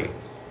authority,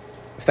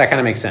 if that kind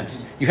of makes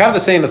sense. You have the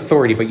same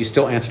authority, but you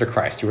still answer to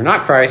Christ. You are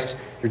not Christ.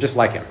 You're just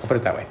like him. I'll put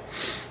it that way.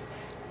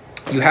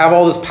 You have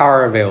all this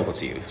power available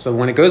to you. So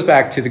when it goes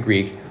back to the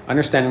Greek,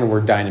 understanding the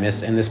word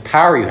dynamis and this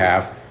power you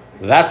have,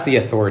 that's the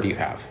authority you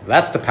have.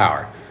 That's the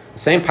power. The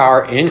same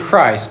power in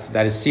Christ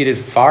that is seated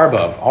far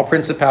above all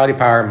principality,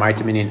 power, might,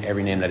 dominion,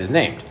 every name that is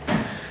named.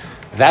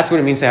 That's what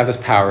it means to have this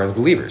power as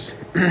believers.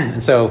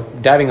 And so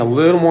diving a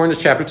little more into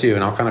chapter 2,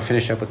 and I'll kind of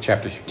finish up with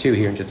chapter 2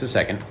 here in just a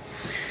second.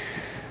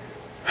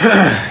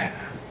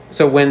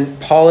 So when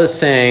Paul is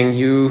saying,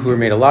 you who are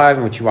made alive,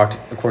 in which you walked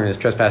according to his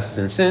trespasses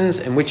and sins,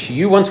 in which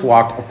you once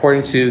walked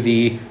according to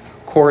the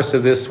course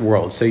of this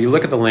world. So you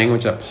look at the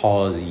language that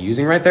Paul is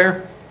using right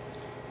there.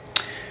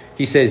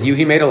 He says, you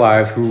he made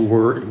alive who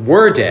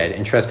were dead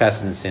in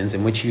trespasses and sins,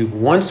 in which you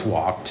once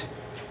walked,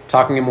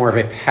 talking in more of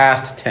a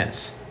past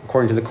tense,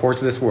 according to the course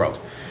of this world.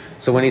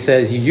 So when he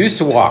says you used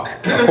to walk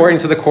according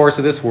to the course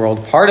of this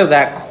world, part of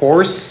that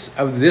course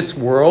of this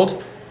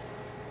world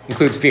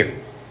includes fear.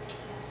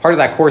 Part of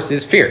that course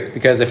is fear,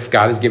 because if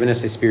God has given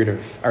us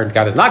God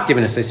has not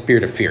given us a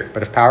spirit of fear,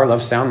 but of power,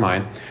 love, sound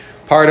mind.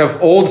 Part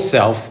of old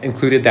self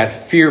included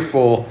that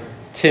fearful,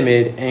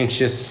 timid,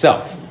 anxious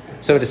self.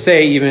 So to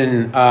say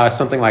even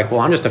something like, well,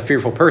 I'm just a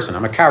fearful person,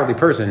 I'm a cowardly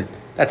person,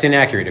 that's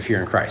inaccurate if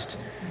you're in Christ.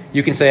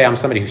 You can say I'm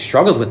somebody who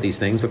struggles with these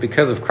things, but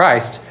because of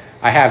Christ,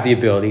 I have the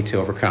ability to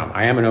overcome.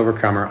 I am an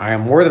overcomer. I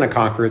am more than a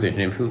conqueror through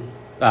him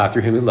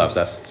who loves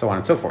us, so on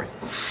and so forth.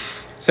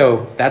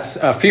 So that's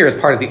fear is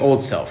part of the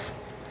old self.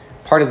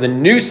 Part of the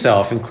new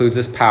self includes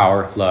this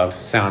power, love,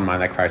 sound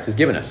mind that Christ has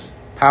given us.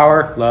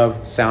 Power,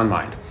 love, sound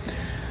mind.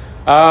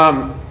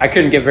 I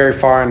couldn't get very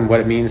far in what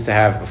it means to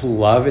have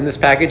love in this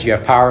package. You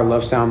have power,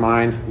 love, sound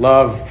mind.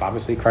 Love,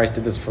 obviously Christ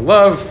did this for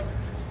love.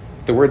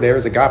 The word there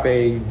is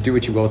agape. Do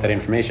what you will with that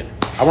information.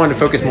 I wanted to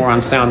focus more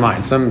on sound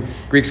mind. Some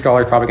Greek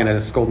scholar is probably going to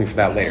scold me for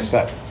that later.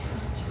 But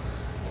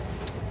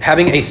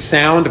having a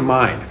sound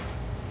mind.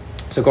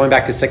 So going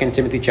back to 2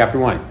 Timothy chapter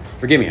 1.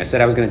 Forgive me, I said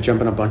I was going to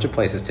jump in a bunch of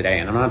places today,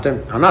 and I'm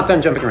not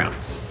done jumping around.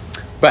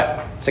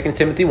 But 2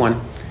 Timothy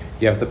 1,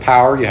 you have the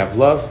power, you have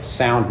love,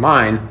 sound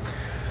mind.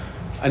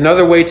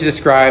 Another way to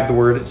describe the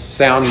word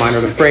sound mind,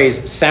 or the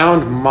phrase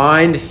sound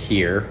mind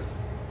here,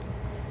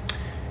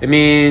 it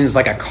means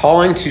like a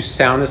calling to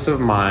soundness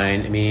of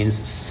mind. It means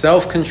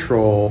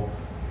self-control,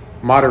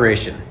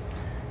 moderation.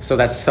 So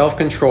that's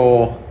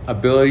self-control,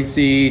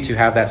 ability to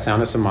have that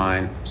soundness of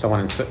mind, so on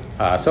and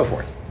so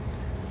forth.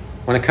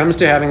 When it comes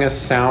to having a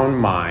sound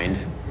mind,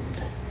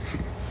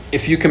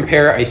 if you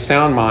compare a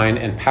sound mind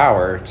and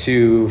power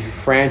to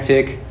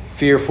frantic,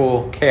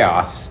 fearful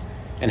chaos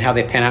and how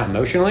they pan out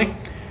emotionally,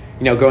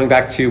 going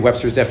back to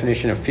Webster's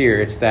definition of fear,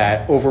 it's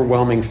that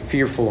overwhelming,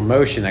 fearful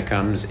emotion that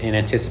comes in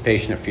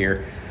anticipation of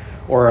fear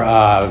or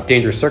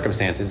dangerous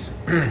circumstances.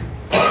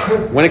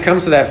 When it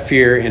comes to that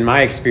fear, in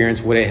my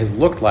experience, what it has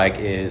looked like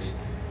is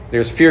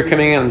there's fear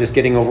coming in. I'm just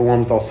getting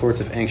overwhelmed with all sorts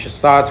of anxious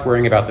thoughts,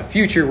 worrying about the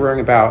future, worrying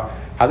about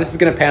how this is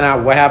going to pan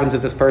out, what happens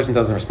if this person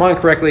doesn't respond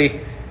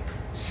correctly.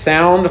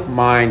 Sound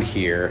mind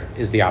here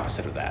is the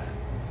opposite of that.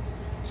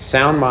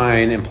 Sound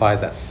mind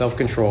implies that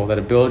self-control, that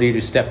ability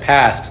to step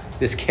past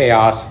this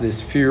chaos,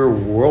 this fear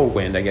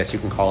whirlwind, I guess you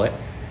can call it,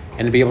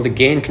 and to be able to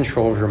gain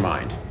control of your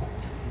mind.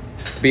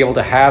 To be able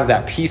to have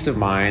that peace of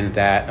mind,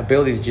 that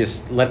ability to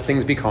just let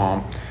things be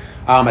calm.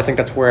 I think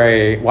that's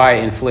why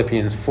in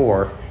Philippians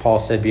 4, Paul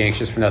said, be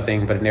anxious for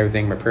nothing, but in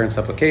everything by prayer and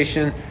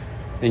supplication.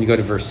 Then you go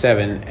to verse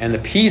 7, and the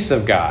peace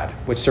of God,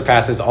 which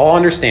surpasses all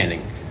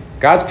understanding.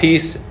 God's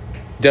peace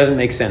doesn't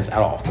make sense at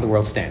all to the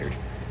world's standard.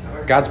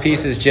 God's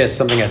peace is just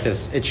something that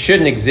it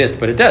shouldn't exist,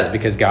 but it does,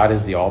 because God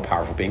is the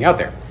all-powerful being out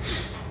there.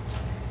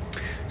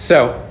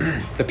 So,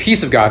 the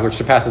peace of God, which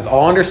surpasses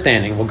all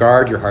understanding, will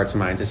guard your hearts and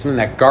minds. It's something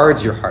that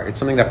guards your heart. It's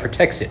something that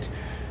protects it,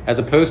 as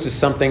opposed to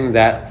something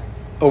that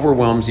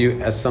overwhelms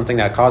you, as something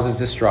that causes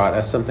distraught,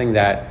 as something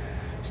that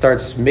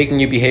starts making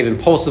you behave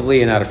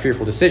impulsively and out of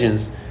fearful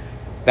decisions.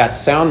 That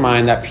sound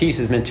mind, that peace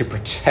is meant to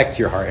protect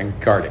your heart and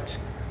guard it.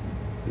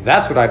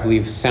 That's what I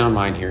believe sound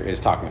mind here is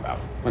talking about.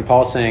 When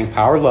Paul's saying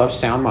power, love,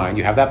 sound mind,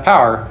 you have that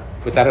power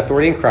with that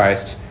authority in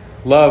Christ.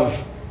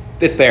 Love,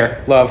 it's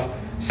there. Love,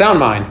 sound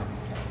mind,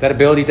 that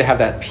ability to have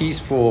that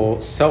peaceful,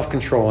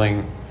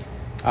 self-controlling,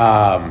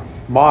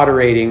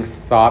 moderating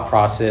thought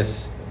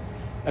process,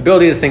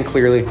 ability to think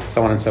clearly,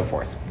 so on and so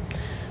forth.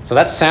 So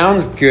that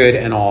sounds good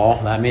and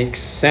all. That makes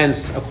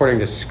sense according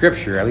to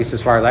Scripture, at least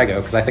as far as I go,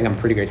 because I think I'm a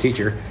pretty great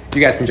teacher. You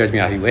guys can judge me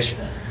how you wish.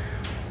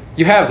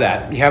 You have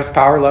that. You have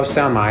power, love,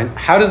 sound mind.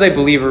 How does a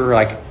believer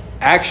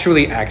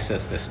actually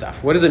access this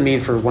stuff? What does it mean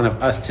for one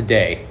of us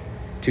today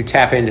to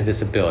tap into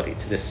this ability,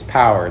 to this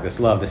power, this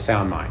love, this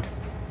sound mind?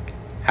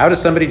 How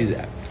does somebody do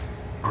that?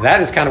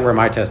 That is kind of where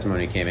my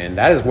testimony came in.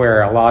 That is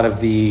where a lot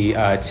of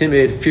the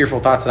timid,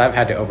 fearful thoughts that I've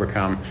had to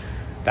overcome,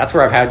 that's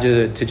where I've had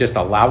to just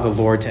allow the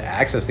Lord to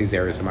access these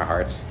areas of my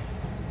heart,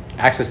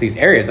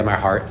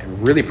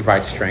 and really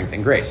provide strength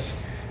and grace.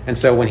 And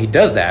so when he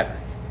does that,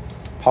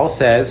 Paul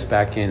says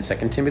back in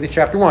 2 Timothy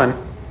chapter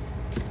 1,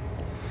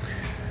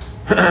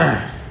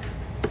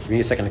 give me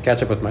a second to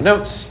catch up with my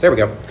notes. There we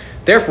go.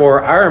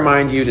 Therefore, I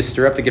remind you to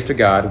stir up the gift of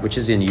God, which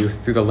is in you,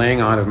 through the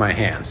laying on of my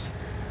hands.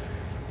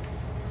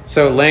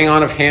 So laying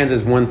on of hands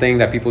is one thing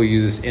that people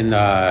use in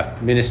the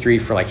ministry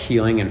for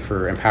healing and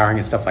for empowering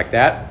and stuff like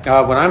that.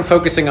 What I'm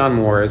focusing on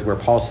more is where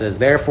Paul says,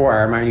 therefore,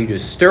 I remind you to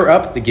stir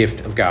up the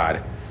gift of God,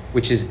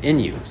 which is in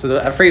you. So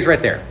that phrase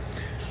right there,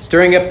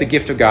 stirring up the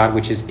gift of God,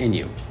 which is in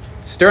you.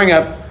 Stirring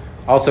up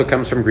also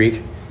comes from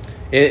Greek.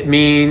 It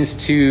means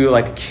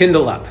to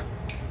kindle up,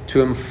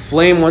 to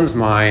inflame one's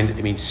mind.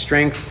 It means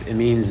strength. It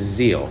means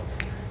zeal.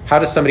 How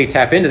does somebody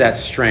tap into that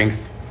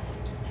strength?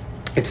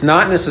 It's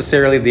not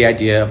necessarily the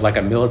idea of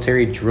a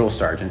military drill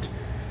sergeant.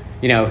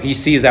 He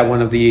sees that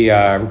one of the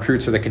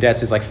recruits or the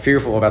cadets is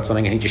fearful about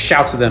something, and he just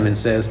shouts at them and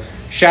says,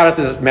 shout at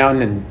this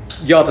mountain and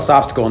yell at this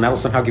obstacle, and that'll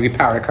somehow give you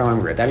power to come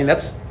over it. I mean,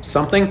 that's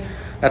something.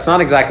 That's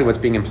not exactly what's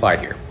being implied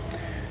here.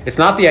 It's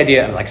not the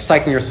idea of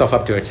psyching yourself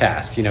up to a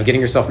task, getting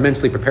yourself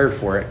mentally prepared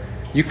for it.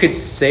 You could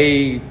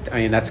say,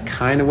 that's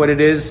kind of what it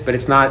is, but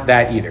it's not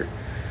that either.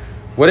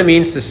 What it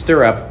means to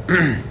stir up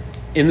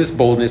in this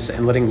boldness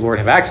and letting the Lord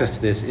have access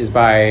to this is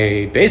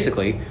by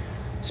basically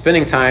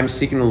spending time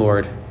seeking the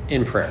Lord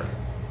in prayer.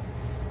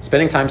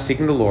 spending time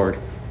seeking the Lord,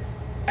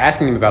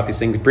 asking him about these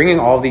things, bringing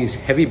all these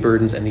heavy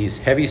burdens and these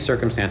heavy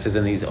circumstances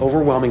and these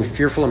overwhelming,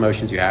 fearful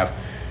emotions you have,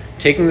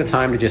 taking the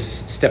time to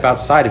just step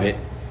outside of it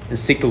and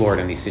seek the Lord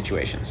in these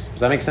situations.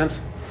 Does that make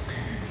sense?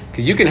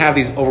 Because you can have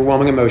these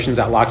overwhelming emotions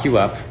that lock you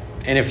up,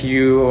 and if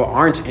you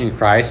aren't in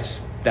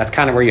Christ, that's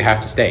kind of where you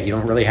have to stay. You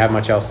don't really have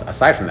much else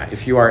aside from that.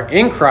 If you are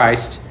in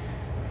Christ,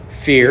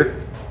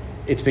 fear,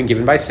 it's been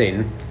given by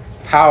Satan.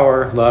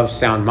 Power, love,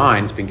 sound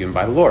mind, it's been given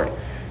by the Lord.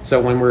 So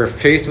when we're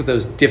faced with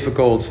those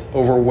difficult,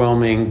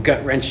 overwhelming,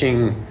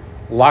 gut-wrenching,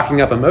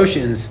 locking up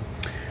emotions,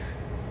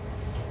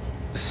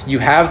 you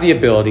have the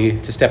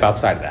ability to step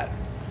outside of that.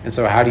 And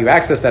so how do you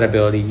access that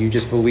ability? You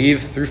just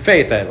believe through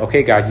faith that,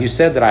 okay, God, you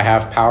said that I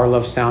have power,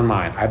 love, sound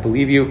mind. I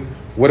believe you.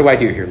 What do I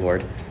do here,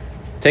 Lord?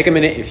 Take a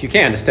minute, if you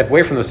can, to step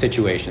away from those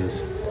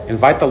situations.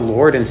 Invite the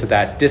Lord into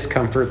that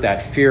discomfort,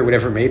 that fear,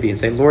 whatever it may be, and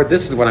say, Lord,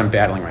 this is what I'm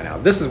battling right now.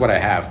 This is what I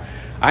have.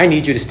 I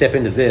need you to step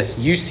into this.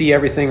 You see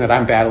everything that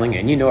I'm battling,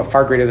 and you know it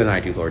far greater than I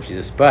do, Lord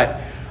Jesus.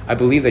 But I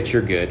believe that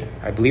you're good.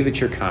 I believe that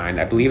you're kind.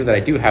 I believe that I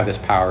do have this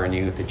power in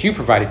you that you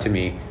provided to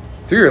me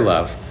through your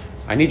love.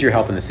 I need your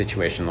help in this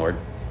situation, Lord.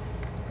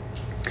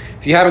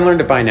 If you haven't learned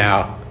it by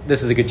now,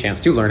 this is a good chance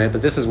to learn it,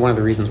 but this is one of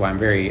the reasons why I'm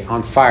very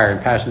on fire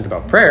and passionate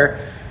about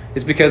prayer,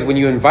 is because when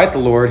you invite the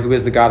Lord, who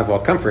is the God of all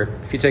comfort,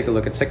 if you take a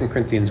look at 2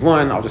 Corinthians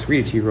 1, I'll just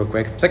read it to you real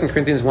quick. 2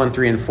 Corinthians 1,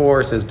 3 and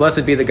 4 says,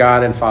 Blessed be the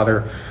God and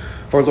Father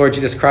for Lord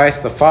Jesus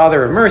Christ, the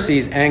Father of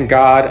mercies and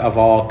God of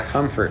all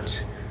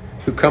comfort,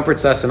 who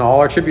comforts us in all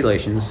our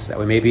tribulations, that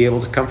we may be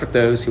able to comfort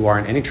those who are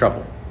in any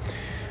trouble.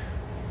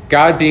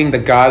 God being the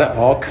God of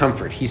all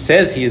comfort. He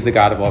says he is the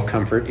God of all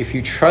comfort. If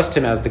you trust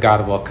him as the God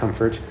of all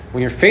comfort,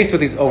 when you're faced with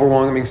these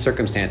overwhelming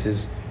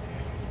circumstances,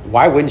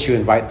 why wouldn't you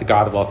invite the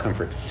God of all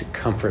comfort to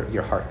comfort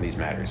your heart in these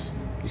matters?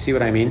 You see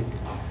what I mean?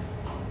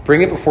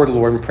 Bring it before the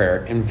Lord in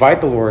prayer.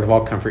 Invite the Lord of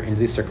all comfort into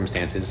these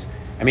circumstances.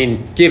 I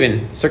mean,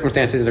 given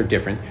circumstances are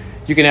different,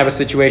 you can have a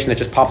situation that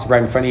just pops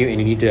right in front of you and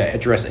you need to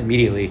address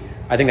immediately.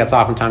 I think that's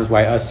oftentimes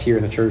why us here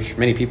in the church,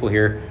 many people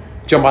here,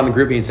 jump on the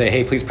group and say,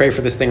 hey, please pray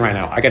for this thing right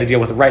now. I got to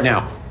deal with it right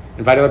now.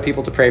 Invite other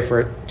people to pray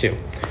for it too.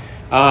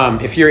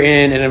 If you're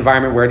in an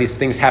environment where these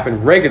things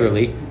happen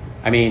regularly,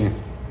 I mean,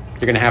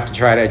 you're going to have to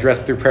try to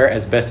address it through prayer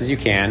as best as you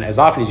can, as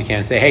often as you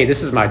can. Say, hey,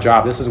 this is my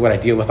job. This is what I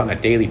deal with on a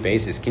daily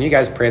basis. Can you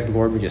guys pray that the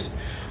Lord would just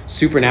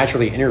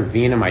supernaturally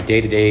intervene in my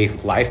day-to-day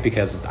life,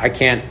 because I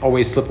can't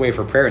always slip away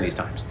for prayer in these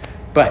times.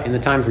 But in the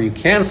times where you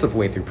can slip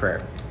away through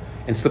prayer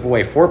and slip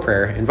away for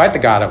prayer, invite the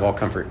God of all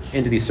comfort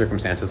into these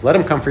circumstances. Let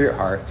him comfort your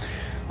heart.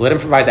 Let him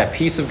provide that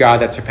peace of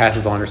God that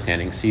surpasses all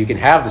understanding, so you can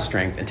have the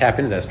strength and tap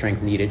into that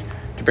strength needed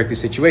to break through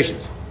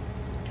situations.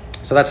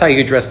 So that's how you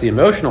address the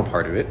emotional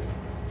part of it,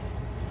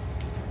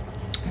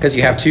 because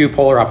you have two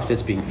polar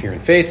opposites being fear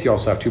and faith. You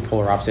also have two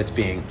polar opposites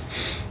being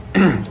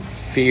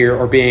fear,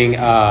 or being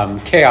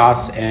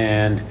chaos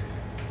and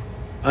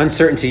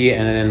uncertainty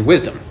and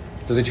wisdom.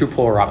 Those are two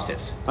polar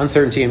opposites,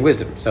 uncertainty and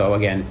wisdom. So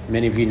again,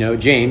 many of you know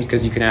James,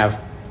 because you can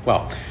have,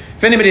 well,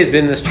 if anybody has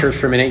been in this church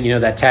for a minute, you know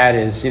that Tad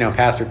is,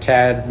 Pastor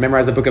Tad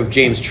memorized the book of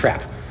James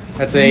Trap.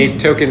 That's a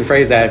token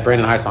phrase that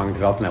Brandon Highsong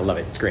developed, and I love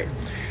it. It's great.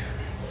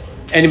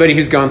 Anybody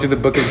who's gone through the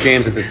book of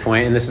James at this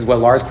point, and this is what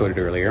Lars quoted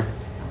earlier,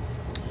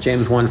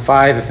 James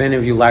 1:5, if any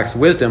of you lacks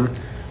wisdom,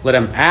 let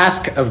him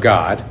ask of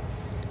God,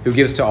 who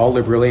gives to all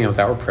liberally and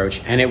without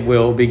reproach, and it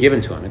will be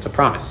given to him. It's a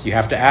promise. You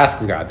have to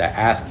ask of God. That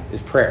ask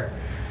is prayer.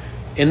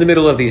 In the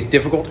middle of these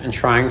difficult and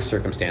trying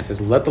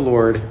circumstances, let the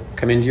Lord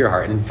come into your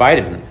heart and invite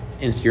him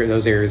into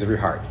those areas of your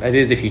heart. That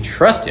is, if you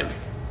trust him.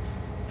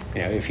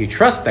 If you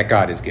trust that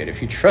God is good,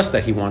 if you trust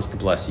that he wants to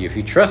bless you, if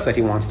you trust that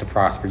he wants to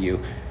prosper you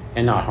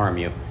and not harm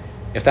you.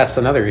 If that's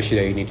another issue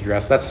that you need to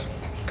address, that's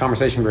a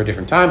conversation for a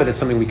different time, but it's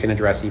something we can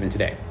address even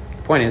today.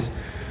 The point is,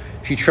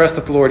 if you trust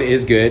that the Lord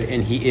is good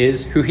and he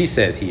is who he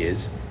says he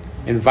is,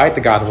 invite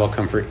the God of all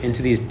comfort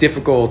into these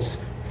difficult,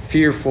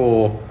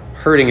 fearful,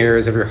 hurting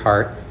areas of your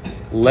heart.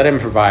 Let him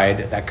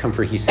provide that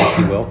comfort he says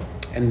he will.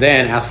 And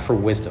then ask for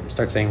wisdom.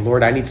 Start saying,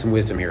 Lord, I need some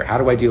wisdom here. How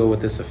do I deal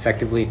with this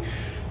effectively?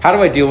 How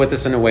do I deal with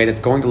this in a way that's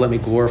going to let me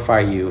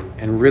glorify you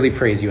and really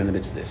praise you in the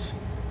midst of this?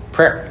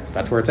 Prayer.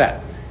 That's where it's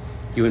at.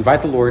 You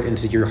invite the Lord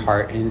into your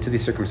heart and into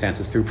these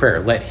circumstances through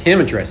prayer. Let him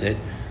address it.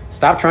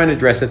 Stop trying to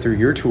address it through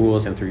your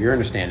tools and through your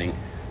understanding.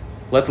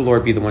 Let the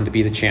Lord be the one to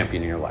be the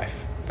champion in your life.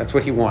 That's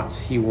what he wants.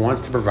 He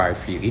wants to provide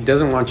for you. He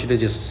doesn't want you to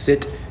just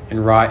sit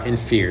and rot in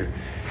fear.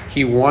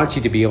 He wants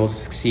you to be able to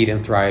succeed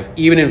and thrive,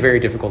 even in very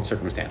difficult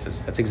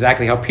circumstances. That's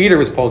exactly how Peter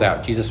was pulled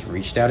out. Jesus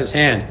reached out his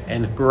hand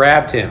and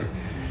grabbed him.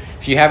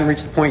 If you haven't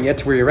reached the point yet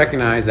to where you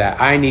recognize that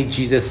I need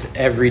Jesus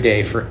every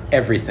day for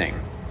everything,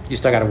 you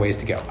still got a ways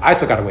to go. I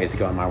still got a ways to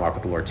go in my walk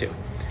with the Lord too.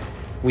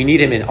 We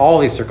need him in all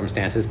these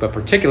circumstances, but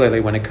particularly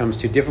when it comes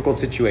to difficult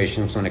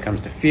situations, when it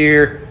comes to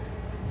fear,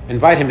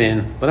 invite him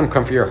in, let him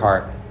comfort your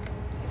heart,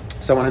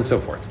 so on and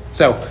so forth.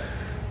 So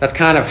that's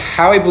kind of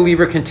how a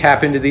believer can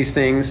tap into these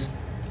things.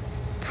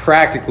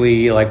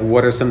 Practically, like,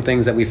 what are some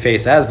things that we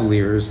face as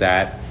believers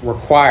that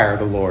require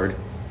the Lord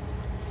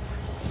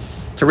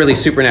to really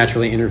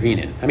supernaturally intervene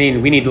in? I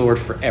mean, we need the Lord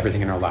for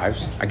everything in our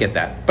lives. I get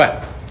that.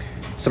 But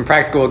Some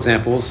practical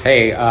examples.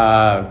 Hey,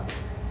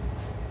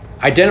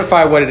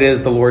 identify what it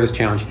is the Lord has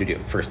challenged you to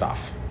do, first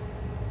off.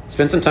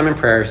 Spend some time in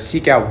prayer.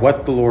 Seek out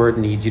what the Lord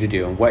needs you to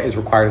do and what is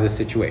required of this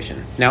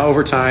situation. Now,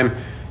 over time,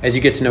 as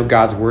you get to know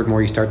God's word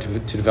more, you start to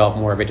develop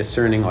more of a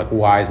discerning,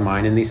 wise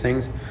mind in these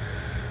things.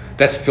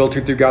 That's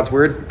filtered through God's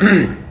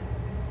word.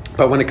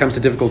 But when it comes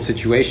to difficult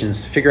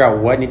situations, figure out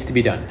what needs to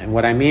be done. And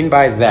what I mean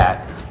by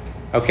that,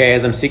 okay,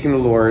 as I'm seeking the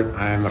Lord,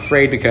 I'm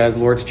afraid because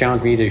the Lord's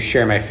challenged me to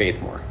share my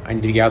faith more. I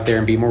need to get out there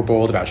and be more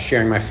bold about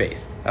sharing my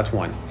faith. That's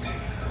one.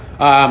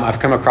 I've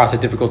come across a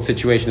difficult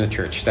situation in the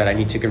church that I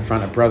need to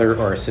confront a brother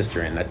or a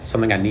sister in. That's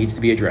something that needs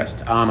to be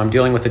addressed. I'm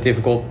dealing with a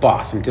difficult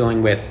boss. I'm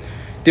dealing with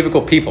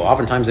difficult people.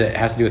 Oftentimes it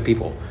has to do with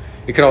people.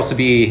 It could also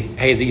be,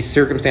 hey, these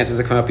circumstances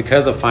have come up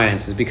because of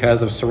finances,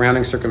 because of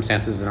surrounding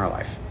circumstances in our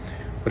life.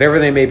 Whatever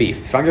they may be,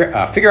 figure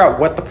out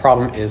what the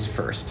problem is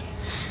first.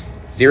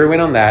 Zero in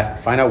on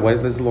that. Find out what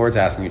it is the Lord's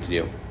asking you to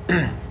do.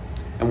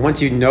 And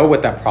once you know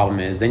what that problem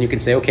is, then you can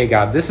say, okay,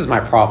 God, this is my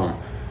problem.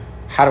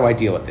 How do I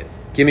deal with it?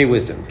 Give me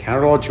wisdom.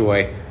 Count it all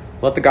joy.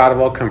 Let the God of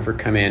all comfort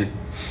come in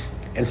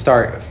and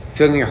start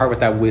filling your heart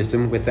with that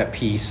wisdom, with that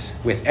peace,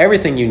 with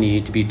everything you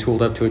need to be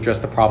tooled up to address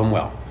the problem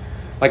well.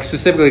 Like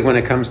specifically when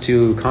it comes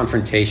to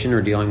confrontation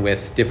or dealing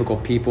with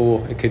difficult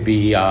people, it could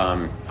be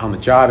on the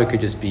job, it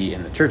could just be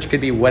in the church, it could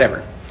be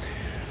whatever.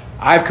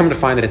 I've come to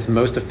find that it's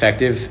most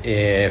effective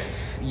if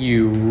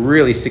you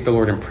really seek the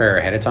Lord in prayer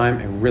ahead of time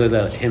and really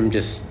let him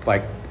just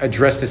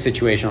address the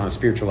situation on a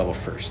spiritual level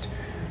first.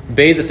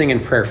 Bathe the thing in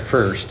prayer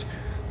first.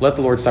 Let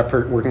the Lord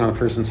start working on the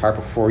person's heart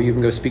before you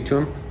even go speak to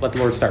him. Let the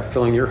Lord start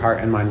filling your heart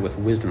and mind with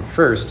wisdom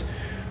first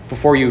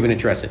before you even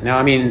address it. Now,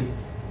 I mean,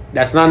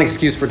 that's not an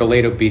excuse for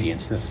delayed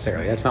obedience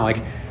necessarily. That's not like,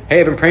 hey,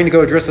 I've been praying to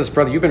go address this,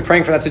 brother. You've been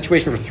praying for that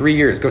situation for 3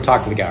 years. Go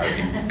talk to the guy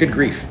already. Good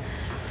grief.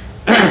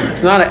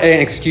 It's not an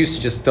excuse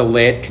to just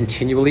delay it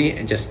continually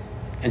and just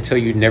until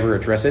you never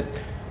address it.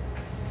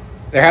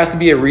 There has to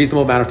be a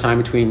reasonable amount of time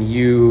between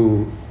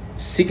you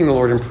seeking the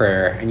Lord in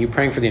prayer and you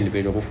praying for the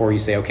individual before you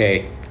say,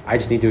 okay, I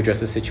just need to address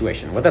this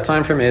situation. What that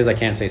time frame is, I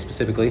can't say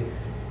specifically.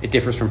 It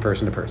differs from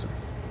person to person.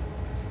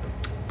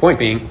 Point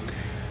being,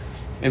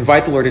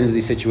 invite the Lord into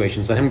these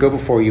situations. Let him go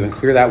before you and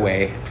clear that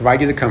way, provide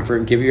you the comfort,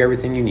 and give you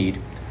everything you need.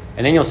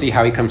 And then you'll see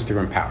how he comes through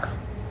in power.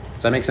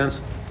 Does that make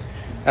sense?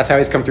 That's how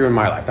he's come through in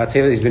my life. That's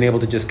how he's been able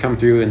to just come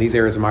through in these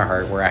areas of my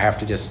heart where I have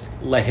to just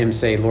let him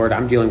say, Lord,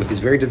 I'm dealing with these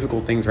very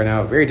difficult things right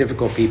now, very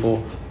difficult people,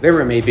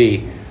 whatever it may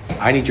be.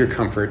 I need your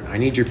comfort. I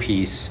need your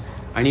peace.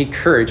 I need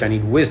courage. I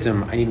need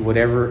wisdom. I need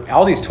whatever,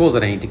 all these tools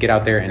that I need to get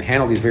out there and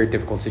handle these very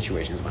difficult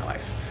situations in my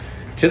life.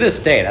 To this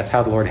day, that's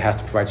how the Lord has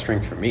to provide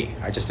strength for me.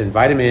 I just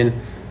invite him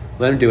in,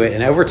 let him do it.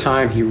 And over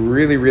time, he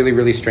really, really,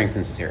 really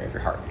strengthens this area of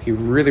your heart. He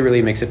really,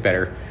 really makes it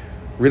better,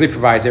 really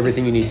provides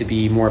everything you need to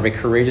be more of a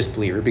courageous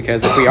believer.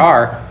 Because if we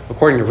are,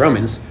 according to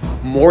Romans,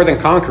 more than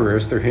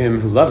conquerors through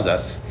him who loves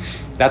us,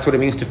 that's what it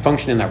means to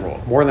function in that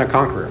role, more than a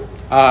conqueror.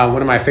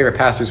 One of my favorite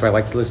pastors who I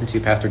like to listen to,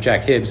 Pastor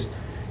Jack Hibbs,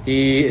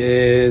 he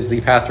is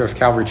the pastor of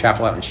Calvary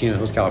Chapel out in Chino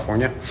Hills,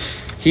 California.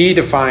 He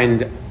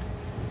defined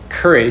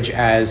courage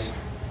as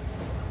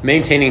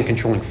maintaining and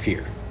controlling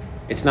fear.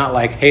 It's not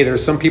like, hey,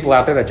 there's some people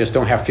out there that just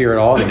don't have fear at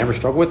all. They never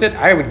struggle with it.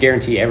 I would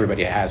guarantee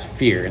everybody has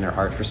fear in their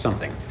heart for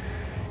something.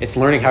 It's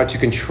learning how to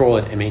control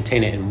it and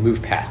maintain it and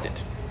move past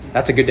it.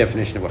 That's a good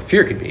definition of what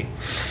fear could be.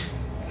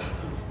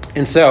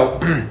 And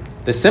so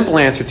the simple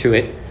answer to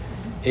it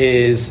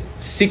is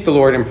seek the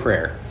Lord in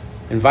prayer.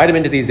 Invite him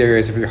into these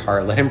areas of your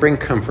heart. Let him bring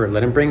comfort.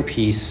 Let him bring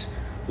peace.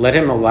 Let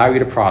him allow you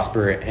to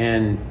prosper.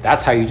 And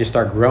that's how you just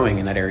start growing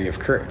in that area of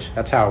courage.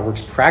 That's how it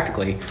works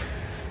practically.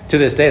 To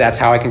this day, that's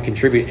how I can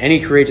contribute any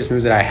courageous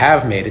moves that I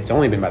have made. It's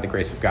only been by the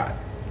grace of God.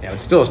 Now,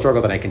 it's still a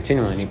struggle that I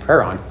continually need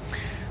prayer on.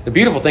 The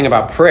beautiful thing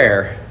about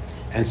prayer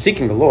and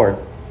seeking the Lord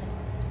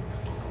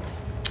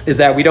is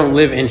that we don't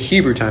live in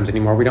Hebrew times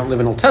anymore. We don't live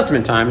in Old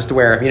Testament times to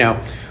where,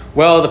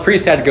 well, the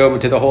priest had to go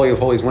to the Holy of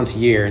Holies once a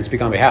year and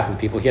speak on behalf of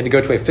the people. He had to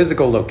go to a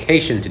physical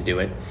location to do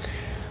it.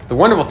 The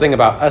wonderful thing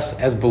about us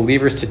as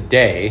believers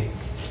today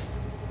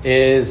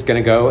is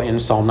going to go in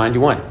Psalm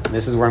 91. And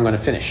this is where I'm going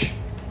to finish.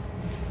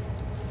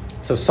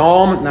 So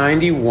Psalm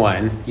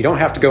 91, you don't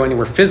have to go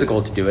anywhere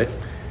physical to do it.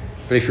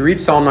 But if you read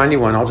Psalm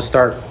 91, I'll just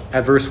start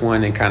at verse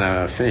 1 and kind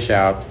of finish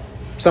out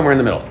somewhere in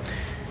the middle.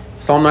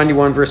 Psalm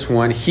 91, verse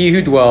 1, He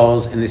who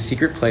dwells in the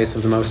secret place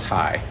of the Most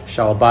High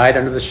shall abide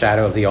under the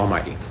shadow of the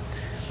Almighty.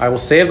 I will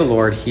say of the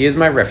Lord, He is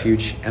my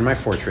refuge and my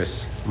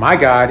fortress. My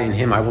God, in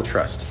Him I will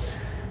trust.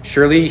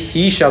 Surely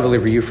He shall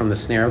deliver you from the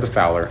snare of the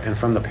fowler and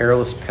from the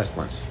perilous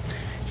pestilence.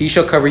 He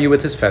shall cover you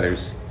with His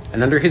feathers,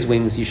 and under His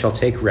wings you shall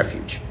take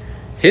refuge.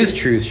 His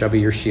truth shall be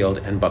your shield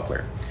and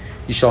buckler.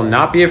 You shall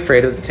not be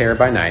afraid of the terror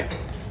by night,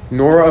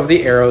 nor of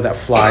the arrow that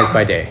flies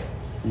by day,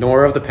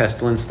 nor of the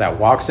pestilence that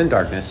walks in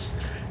darkness,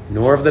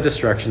 nor of the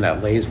destruction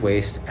that lays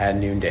waste at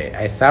noonday.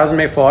 1,000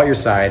 may fall at your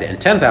side,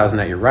 and 10,000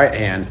 at your right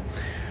hand,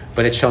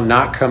 but it shall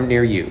not come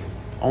near you.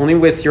 Only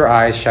with your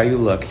eyes shall you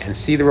look and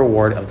see the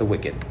reward of the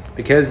wicked.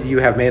 Because you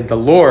have made the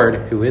Lord,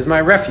 who is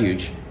my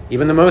refuge,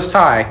 even the Most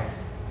High,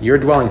 your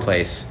dwelling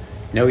place,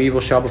 no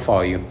evil shall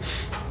befall you,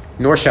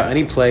 nor shall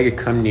any plague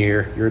come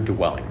near your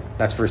dwelling.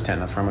 That's verse 10.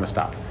 That's where I'm going to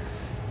stop.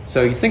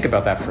 So you think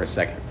about that for a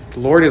second. The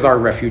Lord is our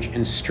refuge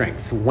and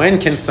strength. When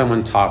can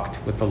someone talk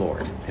with the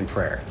Lord in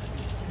prayer?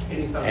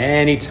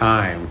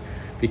 Anytime.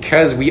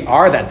 Because we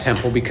are that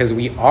temple, because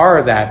we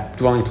are that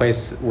dwelling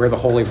place where the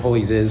Holy of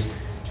Holies is,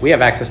 we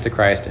have access to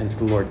Christ and to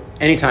the Lord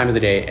any time of the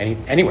day,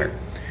 anywhere.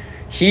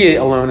 He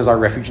alone is our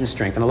refuge and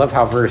strength. And I love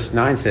how verse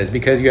 9 says,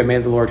 because you have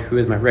made the Lord, who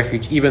is my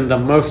refuge, even the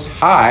Most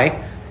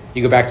High.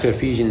 You go back to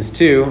Ephesians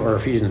 2 or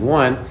Ephesians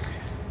 1,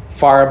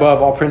 far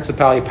above all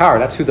principality power.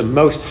 That's who the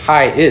Most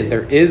High is.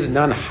 There is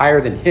none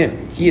higher than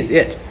him. He is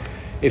it.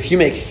 If you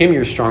make him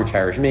your strong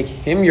tower, if you make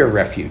him your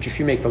refuge, if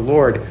you make the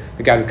Lord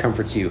the God who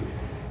comforts you,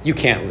 you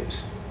can't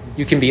lose.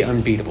 You can be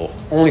unbeatable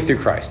only through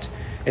Christ.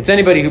 It's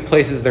anybody who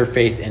places their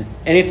faith in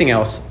anything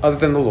else other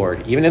than the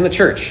Lord, even in the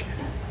church,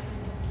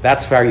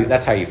 that's how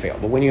you fail.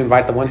 But when you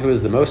invite the one who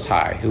is the Most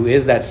High, who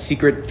is that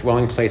secret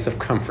dwelling place of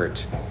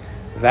comfort,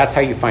 that's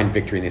how you find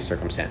victory in these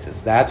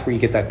circumstances. That's where you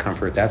get that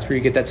comfort. That's where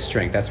you get that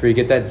strength. That's where you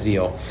get that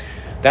zeal.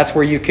 That's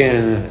where you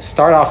can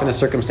start off in a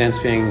circumstance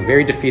being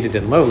very defeated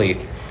and lowly,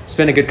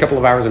 spend a good couple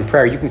of hours in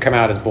prayer, you can come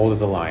out as bold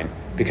as a lion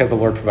because the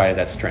Lord provided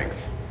that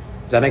strength.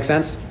 Does that make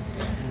sense?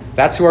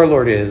 That's who our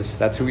Lord is.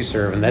 That's who we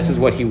serve. And this is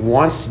what he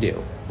wants to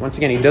do. Once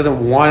again, he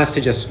doesn't want us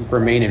to just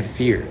remain in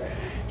fear.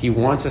 He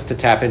wants us to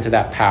tap into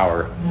that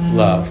power,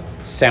 love,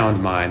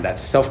 sound mind, that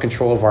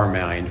self-control of our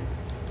mind,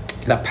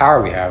 that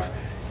power we have.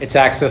 It's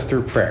accessed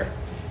through prayer.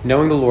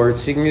 Knowing the Lord,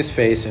 seeking his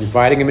face,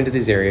 inviting him into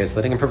these areas,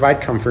 letting him provide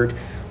comfort,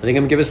 letting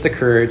him give us the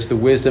courage, the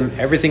wisdom,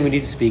 everything we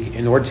need to speak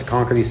in order to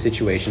conquer these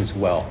situations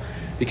well.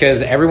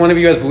 Because every one of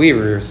you as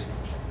believers,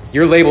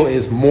 your label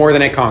is more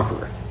than a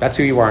conqueror. That's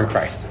who you are in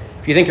Christ.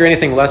 If you think you're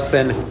anything less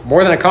than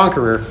more than a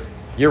conqueror,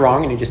 you're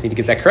wrong and you just need to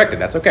get that corrected.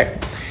 That's okay.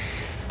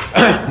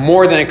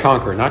 More than a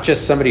conqueror, not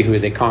just somebody who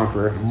is a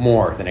conqueror,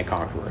 more than a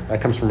conqueror.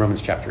 That comes from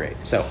Romans chapter 8.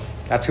 So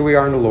that's who we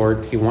are in the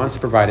Lord. He wants to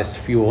provide us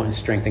fuel and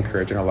strength and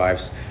courage in our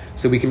lives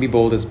so we can be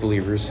bold as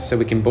believers, so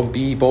we can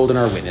be bold in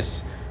our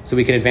witness, so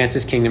we can advance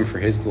his kingdom for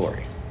his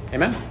glory.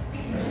 Amen?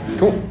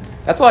 Cool.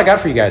 That's all I got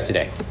for you guys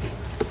today.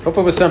 Hope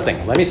it was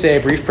something. Let me say a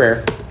brief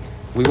prayer.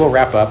 We will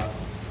wrap up.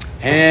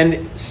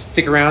 And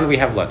stick around. We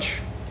have lunch.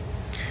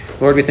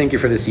 Lord, we thank you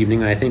for this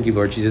evening, and I thank you,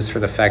 Lord Jesus, for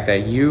the fact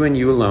that you and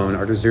you alone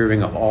are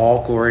deserving of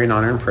all glory and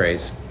honor and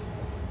praise.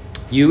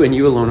 You and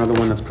you alone are the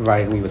one that's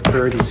provided me with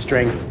courage and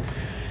strength,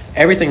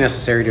 everything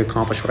necessary to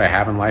accomplish what I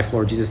have in life,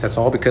 Lord Jesus. That's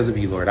all because of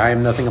you, Lord. I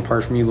am nothing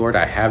apart from you, Lord.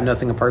 I have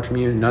nothing apart from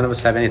you. None of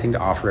us have anything to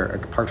offer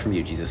apart from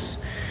you,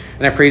 Jesus.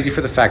 And I praise you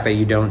for the fact that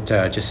you don't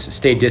just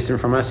stay distant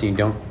from us, and you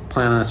don't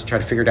plan on us to try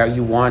to figure it out.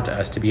 You want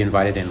us to be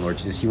invited in, Lord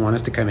Jesus. You want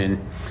us to come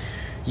in.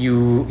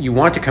 You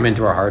want to come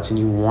into our hearts, and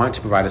you want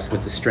to provide us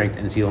with the strength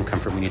and zeal and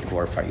comfort we need to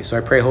glorify you. So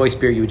I pray, Holy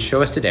Spirit, you would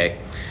show us today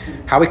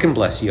how we can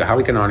bless you, how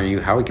we can honor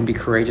you, how we can be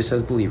courageous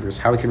as believers,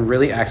 how we can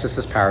really access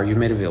this power you've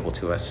made available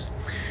to us.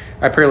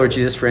 I pray, Lord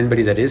Jesus, for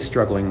anybody that is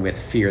struggling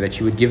with fear, that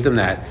you would give them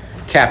that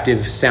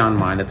captive, sound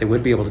mind, that they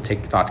would be able to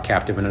take the thoughts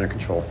captive and under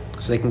control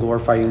so they can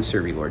glorify you and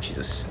serve you, Lord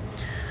Jesus.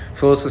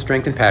 Fill us with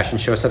strength and passion.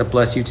 Show us how to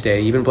bless you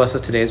today. Even bless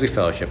us today as we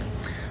fellowship.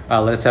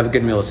 Let us have a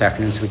good meal this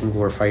afternoon so we can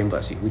glorify you and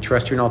bless you. We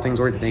trust you in all things,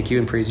 Lord. Thank you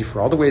and praise you for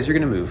all the ways you're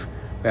going to move.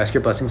 We ask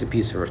your blessings and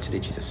peace over us today,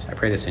 Jesus. I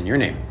pray this in your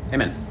name.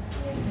 Amen.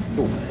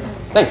 Cool.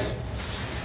 Thanks.